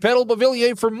trying to peddle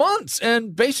Beauvillier for months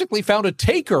and basically found a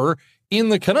taker in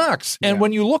the Canucks. And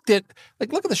when you look at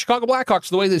the Chicago Blackhawks,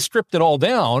 the way they stripped it all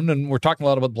down, and we're talking a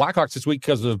lot about Blackhawks this week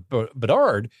because of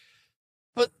Bedard,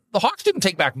 but the Hawks didn't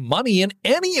take back money in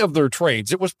any of their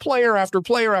trades. It was player after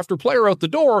player after player out the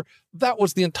door. That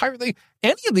was the entire thing.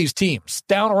 Any of these teams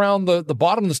down around the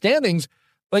bottom of the standings,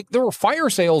 like there were fire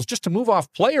sales just to move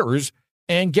off players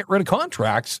and get rid of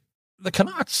contracts. The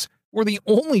Canucks were the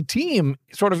only team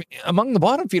sort of among the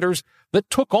bottom feeders that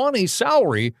took on a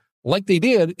salary like they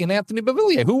did in Anthony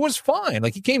Beauvillier, who was fine.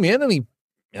 Like he came in and he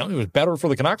was better for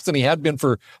the Canucks than he had been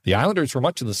for the Islanders for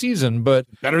much of the season, but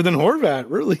better than Horvat,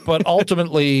 really. But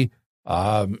ultimately,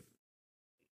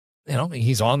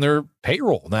 he's on their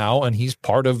payroll now, and he's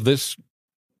part of this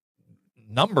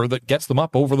number that gets them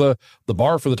up over the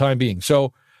bar for the time being.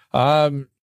 So,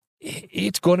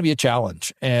 it's going to be a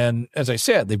challenge. And as I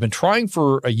said, they've been trying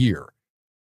for a year.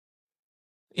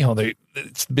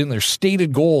 It's been their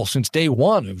stated goal since day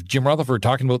one of Jim Rutherford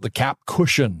talking about the cap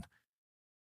cushion.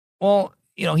 Well,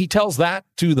 he tells that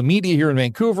to the media here in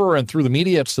Vancouver, and through the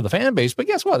media, it's to the fan base. But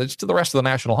guess what? It's to the rest of the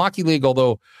National Hockey League,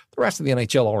 although the rest of the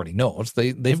NHL already knows.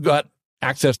 They've got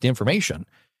access to information.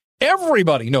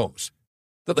 Everybody knows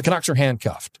that the Canucks are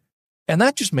handcuffed. And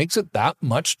that just makes it that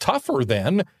much tougher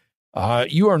then.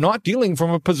 You are not dealing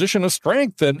from a position of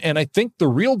strength. And I think the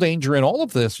real danger in all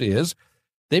of this is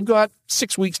they've got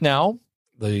 6 weeks now.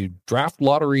 The draft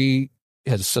lottery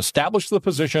has established the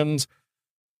positions.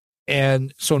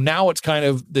 And so now it's kind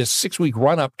of this 6-week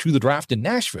run up to the draft in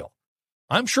Nashville.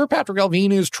 I'm sure Patrick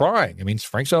Allvin is trying. I mean,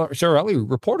 Frank Saravalli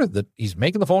reported that he's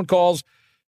making the phone calls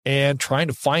and trying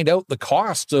to find out the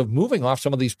costs of moving off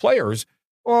some of these players.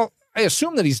 Well, I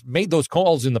assume that he's made those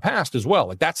calls in the past as well.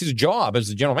 Like, that's his job as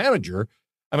the general manager.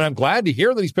 I mean, I'm glad to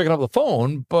hear that he's picking up the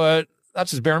phone, but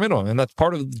that's his bare minimum. And that's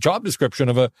part of the job description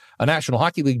of a National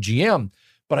Hockey League GM.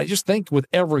 But I just think with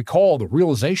every call, the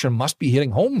realization must be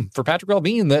hitting home for Patrick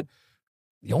Allvin that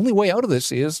the only way out of this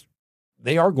is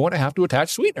they are going to have to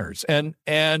attach sweeteners. And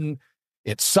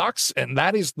it sucks. And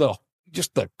that is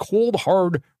just the cold,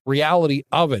 hard reality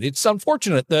of it. It's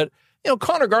unfortunate that,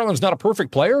 Connor Garland's not a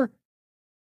perfect player,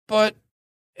 but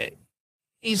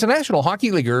he's a National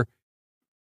Hockey Leaguer,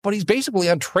 but he's basically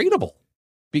untradeable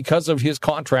because of his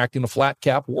contract in a flat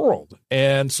cap world.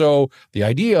 And so the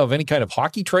idea of any kind of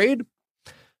hockey trade,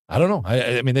 I don't know.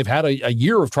 I mean, they've had a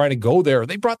year of trying to go there.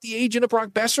 They brought the agent of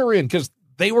Brock Besser in because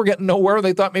they were getting nowhere.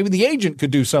 They thought maybe the agent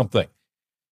could do something.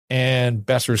 And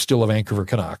Besser's still a Vancouver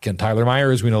Canuck. And Tyler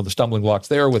Myers, we know the stumbling blocks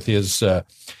there with his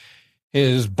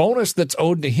bonus that's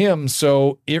owed to him.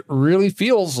 So it really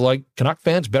feels like Canuck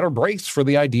fans better brace for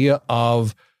the idea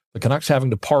of the Canucks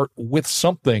having to part with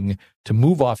something to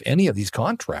move off any of these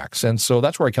contracts. And so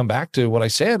that's where I come back to what I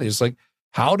said is like,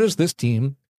 how does this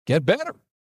team get better?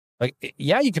 Like,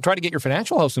 yeah, you can try to get your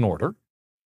financial house in order,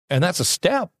 and that's a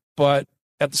step, but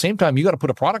at the same time, you got to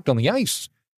put a product on the ice.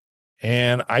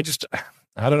 And I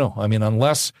don't know. I mean,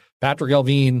 unless Patrick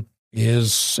Allvin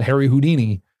is Harry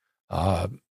Houdini, I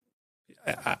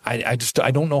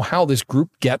don't know how this group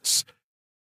gets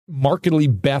markedly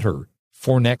better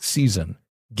for next season,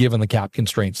 given the cap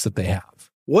constraints that they have.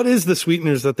 What is the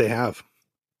sweeteners that they have?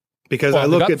 Because I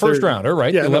look look at at the first rounder,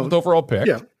 right? Yeah, the 11th overall pick.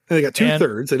 Yeah. And they got 2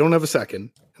 thirds. They don't have a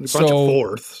second. And a bunch of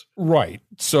fourths. Right.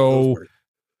 So,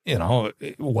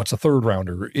 what's a third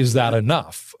rounder? Is that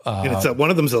enough? And it's one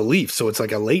of them's a Leaf, so it's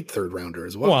like a late third rounder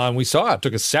as well. Well, and we saw it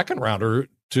took a second rounder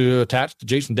to attach to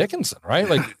Jason Dickinson, right?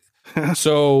 Like,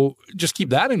 so just keep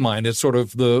that in mind as sort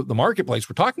of the marketplace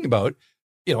we're talking about.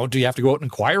 Do you have to go out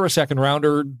and acquire a second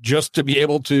rounder just to be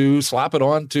able to slap it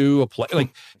on to a play?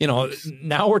 Like,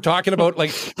 now we're talking about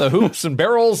like the hoops and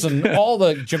barrels and all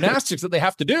the gymnastics that they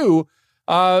have to do.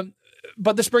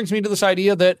 But this brings me to this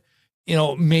idea that,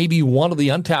 maybe one of the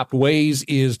untapped ways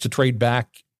is to trade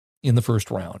back in the first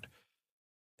round.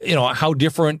 How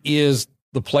different is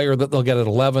the player that they'll get at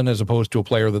 11 as opposed to a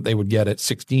player that they would get at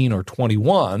 16 or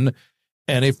 21?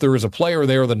 And if there is a player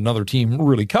there that another team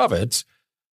really covets,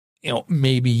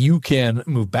 maybe you can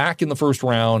move back in the first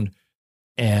round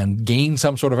and gain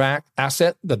some sort of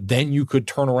asset that then you could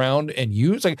turn around and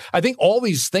use. Like, I think all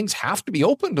these things have to be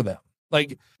open to them.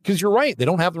 Like, because you're right, they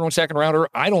don't have their own second rounder.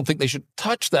 I don't think they should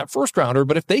touch that first rounder.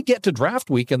 But if they get to draft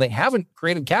week and they haven't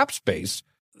created cap space,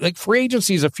 like free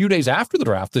agency is a few days after the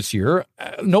draft this year.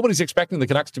 Nobody's expecting the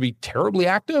Canucks to be terribly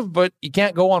active, but you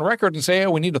can't go on record and say,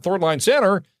 we need a third line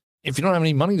center if you don't have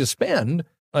any money to spend.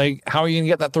 Like, how are you going to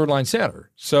get that third line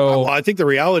center? So I think the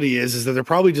reality is that they're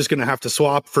probably just going to have to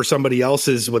swap for somebody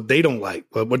else's what they don't like,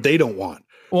 what they don't want.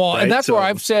 Well, right? And that's where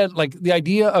I've said, like, the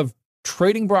idea of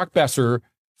trading Brock Besser,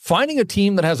 finding a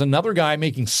team that has another guy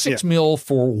making $6 million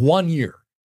for 1 year,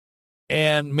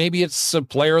 and maybe it's a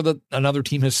player that another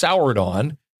team has soured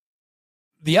on.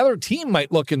 The other team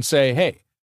might look and say, hey,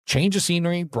 change of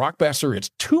scenery, Brock Besser,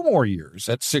 it's 2 more years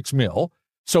at $6 million.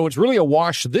 So it's really a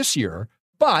wash this year,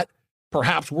 but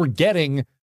perhaps we're getting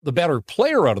the better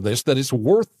player out of this that is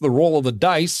worth the roll of the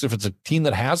dice. If it's a team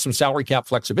that has some salary cap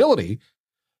flexibility,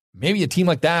 maybe a team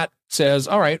like that says,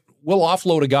 all right, we'll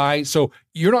offload a guy. So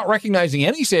you're not recognizing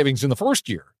any savings in the first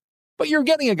year, but you're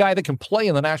getting a guy that can play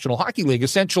in the National Hockey League,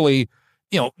 essentially,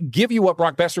 give you what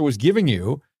Brock Besser was giving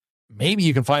you. Maybe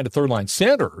you can find a third line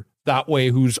center that way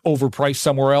who's overpriced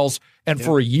somewhere else. And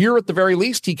for a year at the very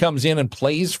least, he comes in and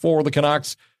plays for the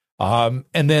Canucks. And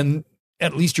then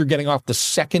at least you're getting off the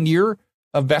second year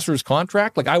of Besser's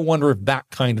contract. Like, I wonder if that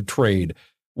kind of trade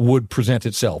would present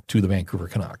itself to the Vancouver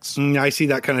Canucks. I see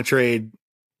that kind of trade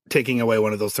taking away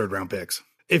one of those third round picks.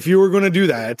 If you were going to do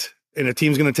that and a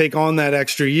team's going to take on that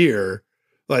extra year,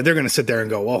 like they're going to sit there and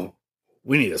go, "Oh,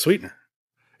 we need a sweetener."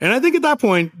 And I think at that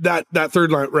point, that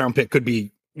third round pick could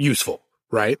be useful,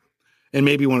 right? And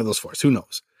maybe one of those fours, who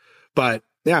knows? But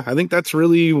yeah, I think that's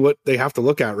really what they have to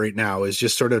look at right now, is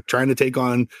just sort of trying to take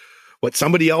on what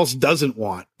somebody else doesn't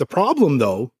want. The problem,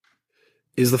 though,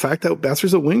 is the fact that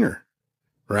Boeser's a winger,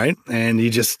 right? And you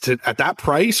just, at that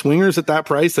price, wingers at that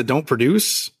price that don't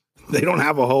produce, they don't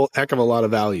have a whole heck of a lot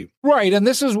of value. Right. And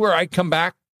this is where I come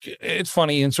back. It's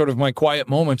funny, in sort of my quiet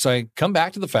moments, I come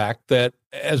back to the fact that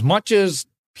as much as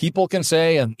people can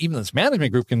say, and even this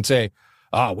management group can say,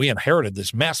 we inherited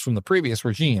this mess from the previous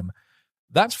regime.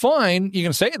 That's fine. You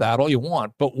can say that all you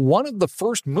want. But one of the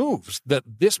first moves that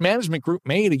this management group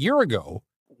made a year ago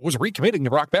was recommitting to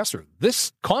Brock Boeser.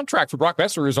 This contract for Brock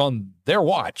Boeser is on their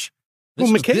watch.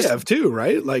 Mikheyev too,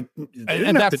 right? Like,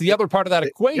 and that's the other part of that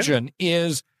equation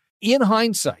is, in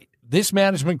hindsight, this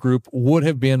management group would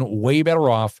have been way better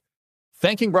off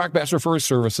thanking Brock Boeser for his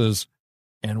services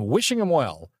and wishing him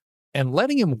well and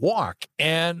letting him walk.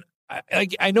 And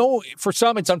I know for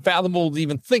some it's unfathomable to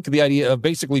even think of the idea of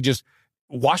basically just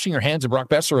washing your hands of Brock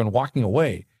Boeser and walking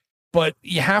away. But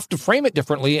you have to frame it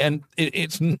differently. And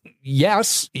it's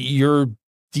yes, you're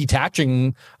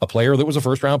detaching a player that was a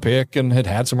first round pick and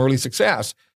had some early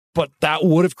success, but that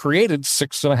would have created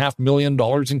 $6.5 million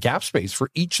in cap space for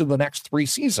each of the next 3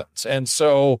 seasons. And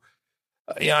so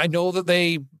I know that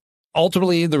they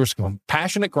ultimately, there was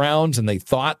compassionate grounds, and they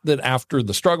thought that after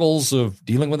the struggles of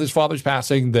dealing with his father's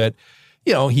passing that,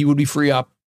 he would be free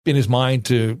up in his mind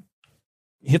to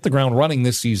hit the ground running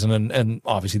this season. And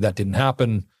obviously that didn't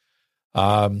happen.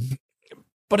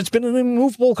 But it's been an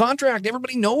immovable contract.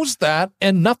 Everybody knows that.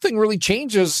 And nothing really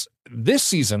changes this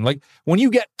season. Like when you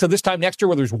get to this time next year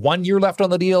where there's 1 year left on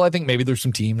the deal, I think maybe there's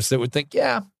some teams that would think,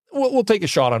 yeah, we'll take a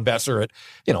shot on Boeser at,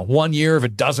 1 year. If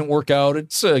it doesn't work out,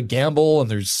 it's a gamble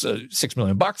and there's $6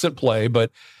 million at play,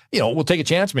 but we'll take a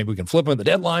chance. Maybe we can flip him at the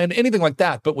deadline, anything like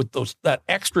that. But with that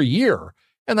extra year,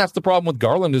 and that's the problem with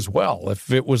Garland as well.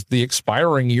 If it was the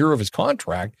expiring year of his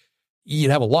contract,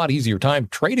 you'd have a lot easier time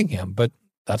trading him, but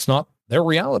that's not their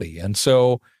reality. And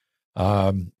so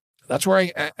that's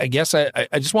where I guess I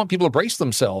just want people to brace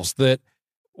themselves that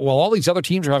while all these other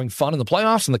teams are having fun in the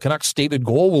playoffs and the Canucks' stated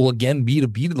goal will again be to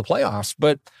be to the playoffs,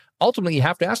 but ultimately you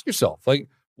have to ask yourself, like,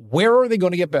 where are they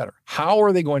going to get better? How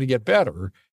are they going to get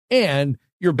better? And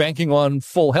you're banking on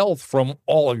full health from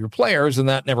all of your players, and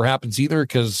that never happens either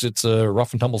because it's a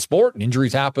rough and tumble sport and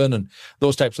injuries happen and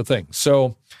those types of things.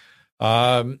 So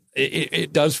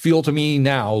it does feel to me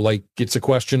now like it's a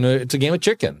question, it's a game of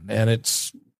chicken, and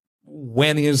it's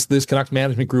when is this Canucks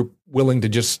management group willing to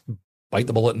just bite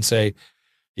the bullet and say,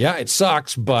 yeah, it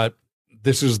sucks, but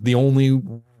this is the only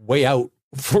way out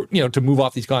for, to move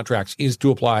off these contracts is to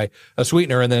apply a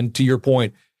sweetener. And then to your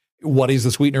point, what is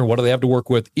the sweetener? What do they have to work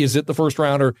with? Is it the first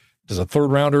rounder? Does a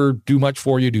third rounder do much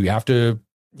for you? Do you have to,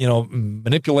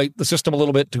 manipulate the system a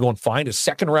little bit to go and find a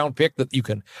second round pick that you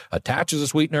can attach as a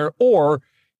sweetener? Or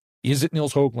is it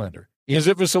Nils Höglander? Is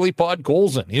it Vasily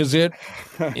Podkolzin? Is it,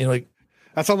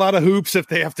 that's a lot of hoops if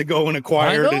they have to go and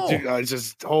acquire it. It's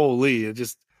just, holy,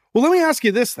 well, let me ask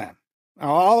you this then.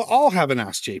 I'll have an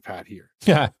Ask J-Pat here.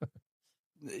 Yeah.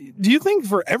 Do you think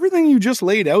for everything you just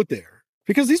laid out there,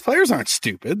 because these players aren't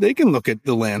stupid, they can look at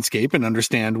the landscape and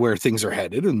understand where things are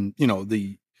headed and,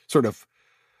 the sort of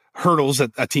hurdles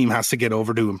that a team has to get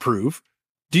over to improve.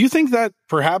 Do you think that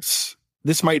perhaps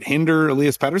this might hinder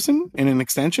Elias Pettersson in an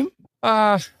extension?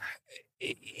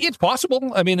 It's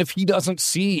possible. I mean, if he doesn't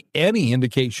see any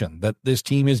indication that this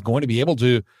team is going to be able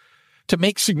to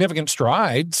make significant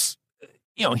strides,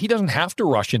 he doesn't have to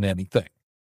rush into anything.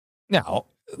 Now,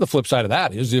 the flip side of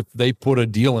that is if they put a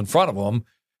deal in front of him,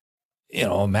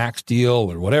 a max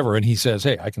deal or whatever, and he says,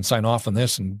 hey, I can sign off on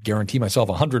this and guarantee myself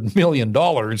 $100 million.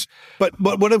 But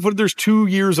what if there's 2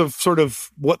 years of sort of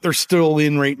what they're still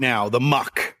in right now, the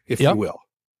muck, if you will?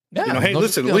 Yeah. Hey,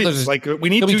 listen, we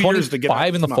need 2 years to get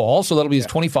 25 in the fall, so that'll be his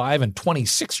 25 and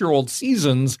 26-year-old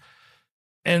seasons.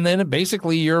 And then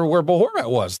basically you're where Bo Horvat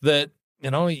was, that,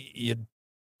 you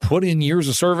put in years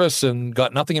of service and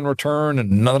got nothing in return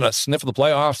and none of a sniff of the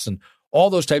playoffs and all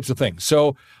those types of things.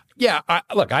 So, yeah,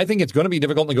 I think it's going to be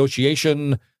difficult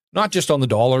negotiation, not just on the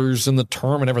dollars and the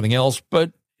term and everything else,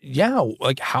 but yeah,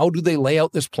 like how do they lay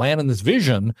out this plan and this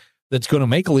vision that's going to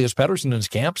make Elias Pettersson and his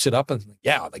camp sit up and,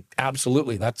 yeah, like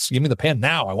absolutely, give me the pen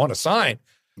now. I want to sign.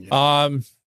 Yeah.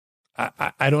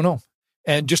 I don't know.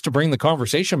 And just to bring the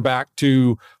conversation back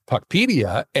to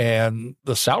Puckpedia and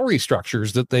the salary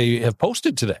structures that they have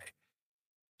posted today.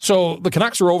 So the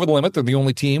Canucks are over the limit. They're the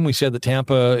only team. We said that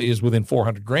Tampa is within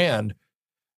 $400,000.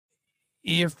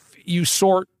 if you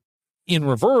sort in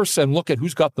reverse and look at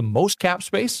who's got the most cap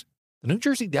space, the New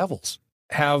Jersey Devils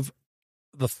have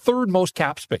the third most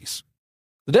cap space.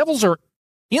 The Devils are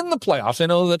in the playoffs. I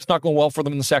know that's not going well for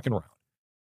them in the second round,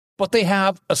 but they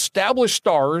have established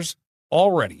stars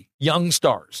already, young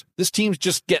stars. This team's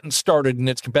just getting started in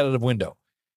its competitive window.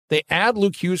 They add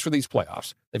Luke Hughes for these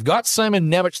playoffs. They've got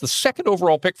Simon Nemec, the second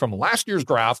overall pick from last year's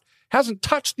draft, hasn't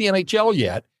touched the NHL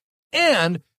yet,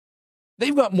 and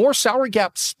they've got more salary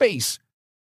cap space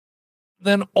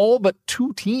than all but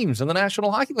two teams in the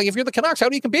National Hockey League. If you're the Canucks, how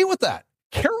do you compete with that?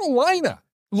 Carolina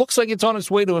looks like it's on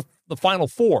its way to the Final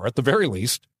Four at the very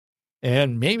least,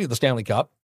 and maybe the Stanley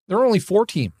Cup. There are only 4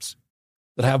 teams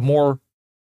that have more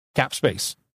cap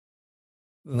space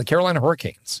than the Carolina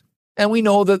Hurricanes. And we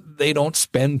know that they don't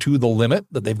spend to the limit,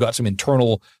 that they've got some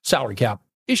internal salary cap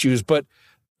issues, but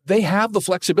they have the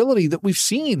flexibility that we've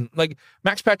seen. Like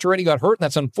Max Pacioretty got hurt, and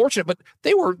that's unfortunate, but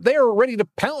they were ready to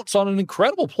pounce on an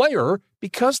incredible player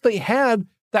because they had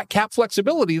that cap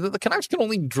flexibility that the Canucks can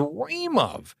only dream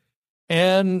of.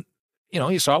 And,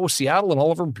 you saw with Seattle and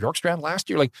Oliver Bjorkstrand last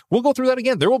year, like we'll go through that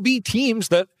again. There will be teams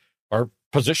that are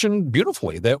positioned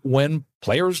beautifully that when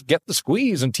players get the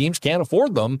squeeze and teams can't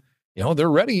afford them,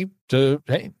 they're ready to,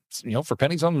 for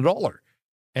pennies on the dollar.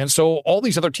 And so all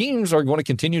these other teams are going to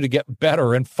continue to get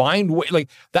better and find way. Like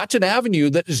that's an avenue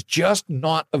that is just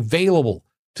not available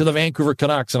to the Vancouver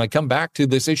Canucks. And I come back to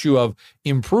this issue of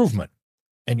improvement,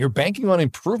 and you're banking on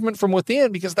improvement from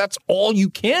within because that's all you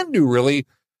can do really.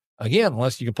 Again,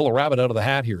 unless you can pull a rabbit out of the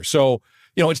hat here. So,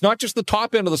 it's not just the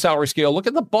top end of the salary scale. Look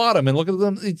at the bottom and look at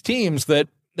the teams that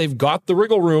they've got the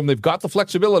wriggle room, they've got the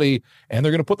flexibility, and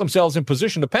they're going to put themselves in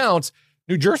position to pounce.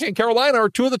 New Jersey and Carolina are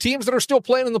 2 of the teams that are still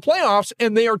playing in the playoffs,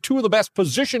 and they are 2 of the best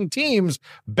positioned teams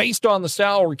based on the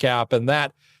salary cap, and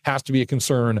that has to be a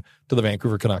concern to the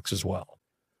Vancouver Canucks as well.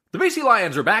 The BC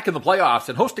Lions are back in the playoffs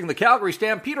and hosting the Calgary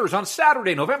Stampeders on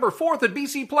Saturday, November 4th at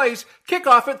BC Place.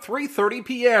 Kickoff at 3:30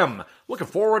 p.m. Looking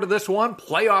forward to this one.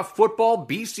 Playoff football,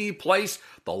 BC Place.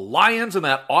 The Lions and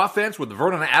that offense with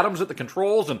Vernon Adams at the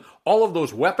controls and all of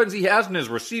those weapons he has in his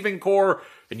receiving core.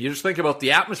 And you just think about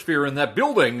the atmosphere in that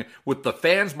building with the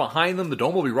fans behind them. The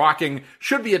dome will be rocking.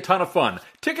 Should be a ton of fun.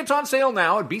 Tickets on sale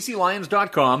now at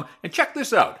bclions.com. And check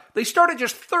this out. They start at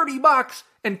just $30.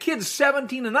 And kids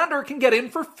 17 and under can get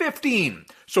in for $15.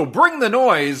 So bring the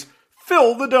noise,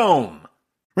 fill the dome.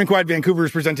 Rinkwide Vancouver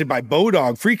is presented by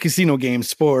Bodog, free casino games,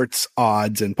 sports,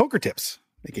 odds, and poker tips.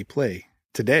 Make a play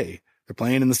today. They're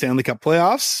playing in the Stanley Cup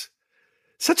playoffs.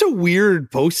 Such a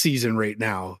weird postseason right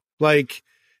now. Like,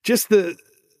 just the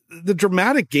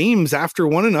dramatic games after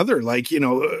one another. Like,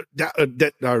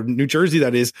 New Jersey,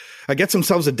 that is, gets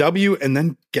themselves a W and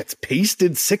then gets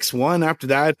pasted 6-1 after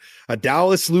that.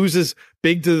 Dallas loses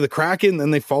big to the Kraken,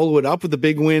 then they follow it up with a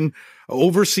big win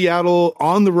over Seattle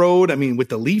on the road. I mean, with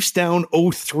the Leafs down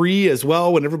 0-3 as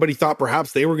well, when everybody thought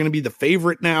perhaps they were going to be the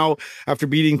favorite now after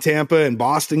beating Tampa and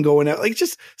Boston going out. Like,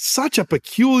 just such a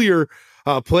peculiar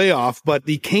playoff. But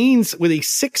the Canes with a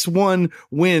 6-1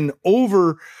 win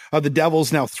over the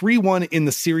Devils, now 3-1 in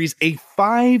the series, a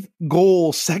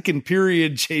 5-goal second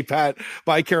period, J-Pat,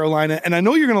 by Carolina. And I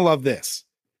know you're going to love this.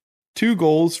 2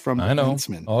 goals from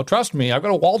defensemen. Oh, trust me, I've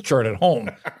got a wall chart at home.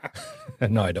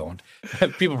 No, I don't.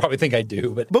 People probably think I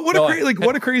do, but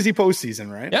what a crazy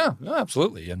postseason, right? Yeah, no,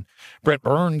 absolutely. And Brent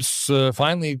Burns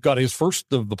finally got his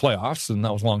first of the playoffs, and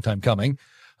that was a long time coming.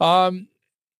 I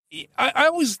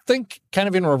always think kind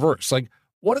of in reverse. Like,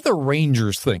 what are the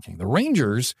Rangers thinking? The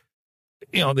Rangers,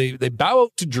 they bow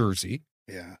out to Jersey.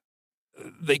 Yeah,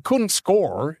 they couldn't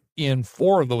score in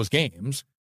 4 of those games.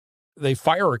 They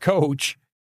fire a coach.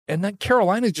 And then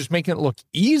Carolina is just making it look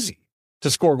easy to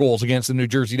score goals against the New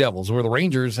Jersey Devils, where the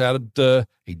Rangers had a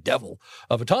devil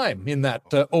of a time in that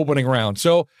opening round.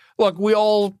 So, look, we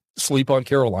all sleep on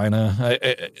Carolina.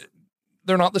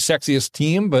 They're not the sexiest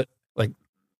team, but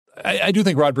I do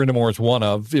think Rod Brind'Amour is one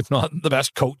of, if not the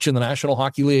best coach in the National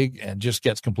Hockey League, and just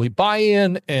gets complete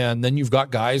buy-in. And then you've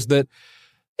got guys that,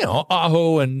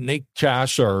 Aho and Nate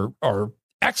Chash are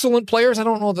excellent players. I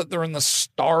don't know that they're in the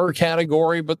star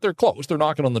category, but they're close. They're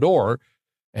knocking on the door.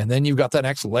 And then you've got that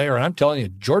next layer. And I'm telling you,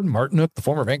 Jordan Martinook, the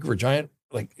former Vancouver Giant,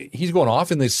 he's going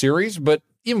off in this series. But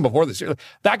even before this series,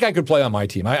 that guy could play on my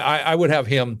team. I would have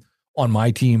him on my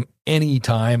team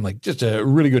anytime. Just a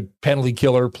really good penalty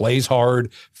killer, plays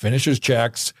hard, finishes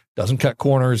checks, doesn't cut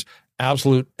corners,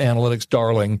 absolute analytics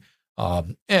darling.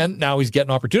 And now he's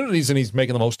getting opportunities and he's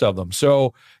making the most of them.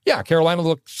 So, yeah, Carolina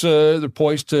looks they're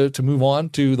poised to move on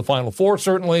to the Final Four,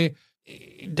 certainly.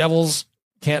 Devils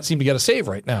can't seem to get a save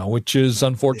right now, which is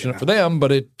unfortunate for them,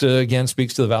 but it, again,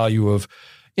 speaks to the value of,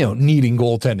 needing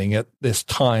goaltending at this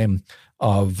time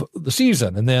of the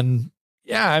season. And then,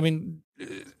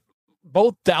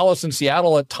 both Dallas and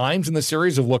Seattle at times in the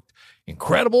series have looked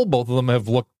incredible. Both of them have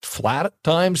looked flat at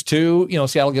times too.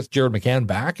 Seattle gets Jared McCann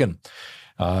back and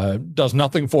does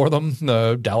nothing for them.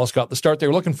 Dallas got the start they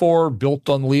were looking for, built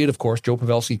on the lead. Of course, Joe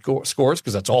Pavelski scores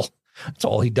because that's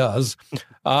all he does.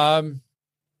 And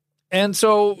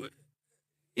so,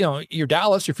 you're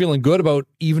Dallas, you're feeling good about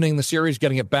evening the series,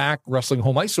 getting it back, wrestling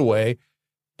home ice away.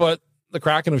 But the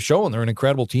Kraken have shown they're an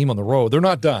incredible team on the road. They're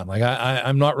not done. Like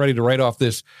I'm not ready to write off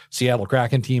this Seattle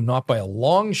Kraken team, not by a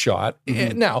long shot.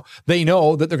 Mm-hmm. Now they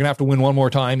know that they're going to have to win one more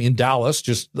time in Dallas.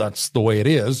 Just that's the way it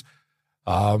is.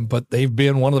 But they've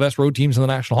been one of the best road teams in the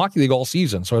National Hockey League all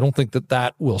season. So I don't think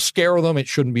that will scare them. It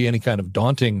shouldn't be any kind of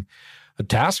daunting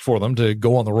task for them to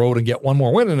go on the road and get one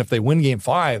more win. And if they win Game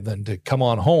 5, then to come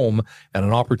on home and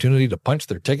an opportunity to punch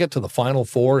their ticket to the Final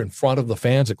Four in front of the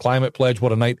fans at Climate Pledge,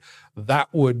 what a night that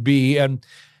would be. And,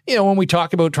 when we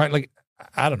talk about trying,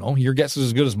 I don't know, your guess is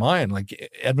as good as mine,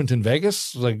 Edmonton,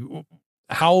 Vegas,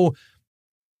 how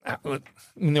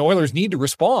the Oilers need to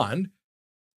respond.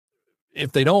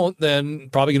 If they don't,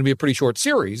 then probably going to be a pretty short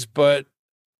series, but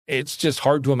it's just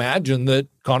hard to imagine that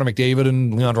Connor McDavid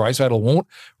and Leon Draisaitl won't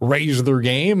raise their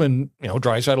game. And,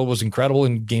 Draisaitl was incredible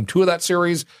in Game 2 of that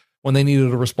series when they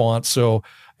needed a response. So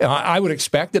I would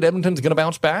expect that Edmonton's going to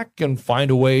bounce back and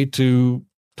find a way to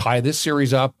tie this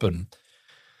series up. And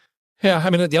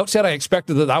at the outset, I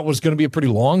expected that was going to be a pretty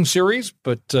long series,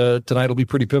 but tonight will be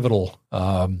pretty pivotal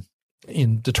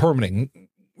in determining,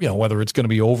 whether it's going to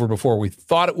be over before we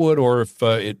thought it would, or if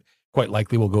it quite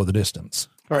likely will go the distance.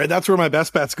 All right, that's where my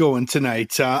best bet's going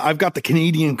tonight. I've got the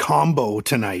Canadian combo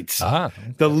tonight.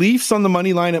 Okay. The Leafs on the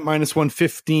money line at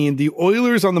 -115. The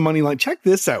Oilers on the money line. Check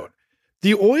this out.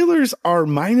 The Oilers are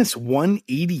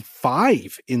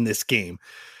 -185 in this game.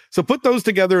 So put those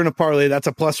together in a parlay, that's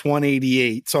a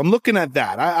 +188. So I'm looking at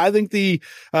that. I think the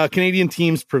Canadian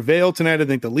teams prevail tonight. I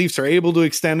think the Leafs are able to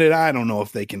extend it. I don't know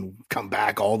if they can come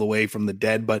back all the way from the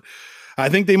dead, but I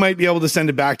think they might be able to send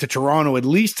it back to Toronto at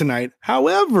least tonight.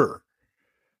 However,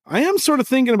 I am sort of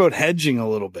thinking about hedging a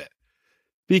little bit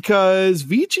because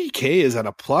VGK is at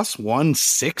a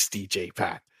 +160,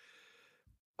 J-Pat.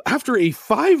 After a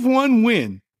 5-1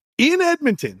 win in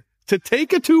Edmonton to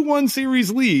take a 2-1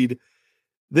 series lead,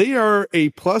 they are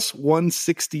a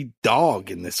 +160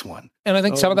 dog in this one. And I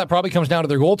think some of that probably comes down to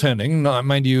their goaltending.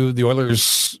 Mind you, the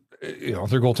Oilers,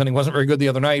 their goaltending wasn't very good the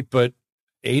other night, but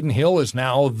Adin Hill is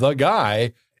now the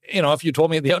guy. If you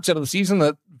told me at the outset of the season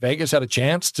that Vegas had a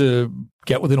chance to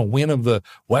get within a win of the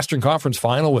Western Conference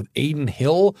Final with Adin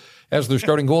Hill as their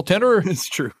starting goaltender, it's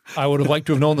true. I would have liked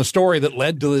to have known the story that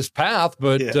led to this path,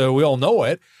 but we all know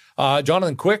it.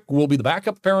 Jonathan Quick will be the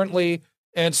backup apparently.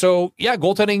 And so,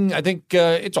 goaltending, I think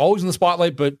it's always in the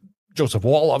spotlight, but Joseph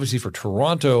Woll, obviously for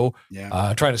Toronto,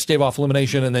 trying to stave off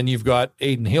elimination. And then you've got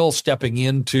Adin Hill stepping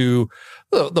into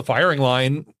the firing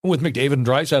line with McDavid and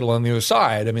Draisaitl on the other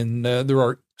side. I mean, there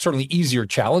are certainly easier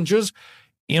challenges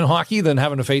in hockey than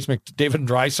having to face McDavid and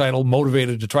Draisaitl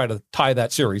motivated to try to tie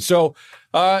that series. So,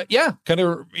 kind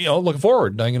of, looking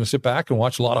forward. I'm going to sit back and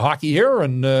watch a lot of hockey here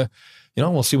and,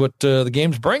 we'll see what the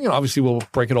games bring. And obviously we'll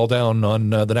break it all down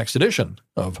on the next edition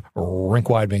of Rink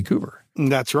Wide Vancouver.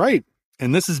 That's right.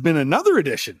 And this has been another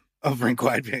edition of Rink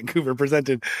Wide Vancouver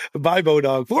presented by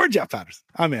Bodog. For Jeff Patterson,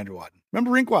 I'm Andrew Wadden.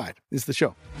 Remember, Rink Wide is the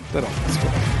show that always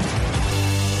scores.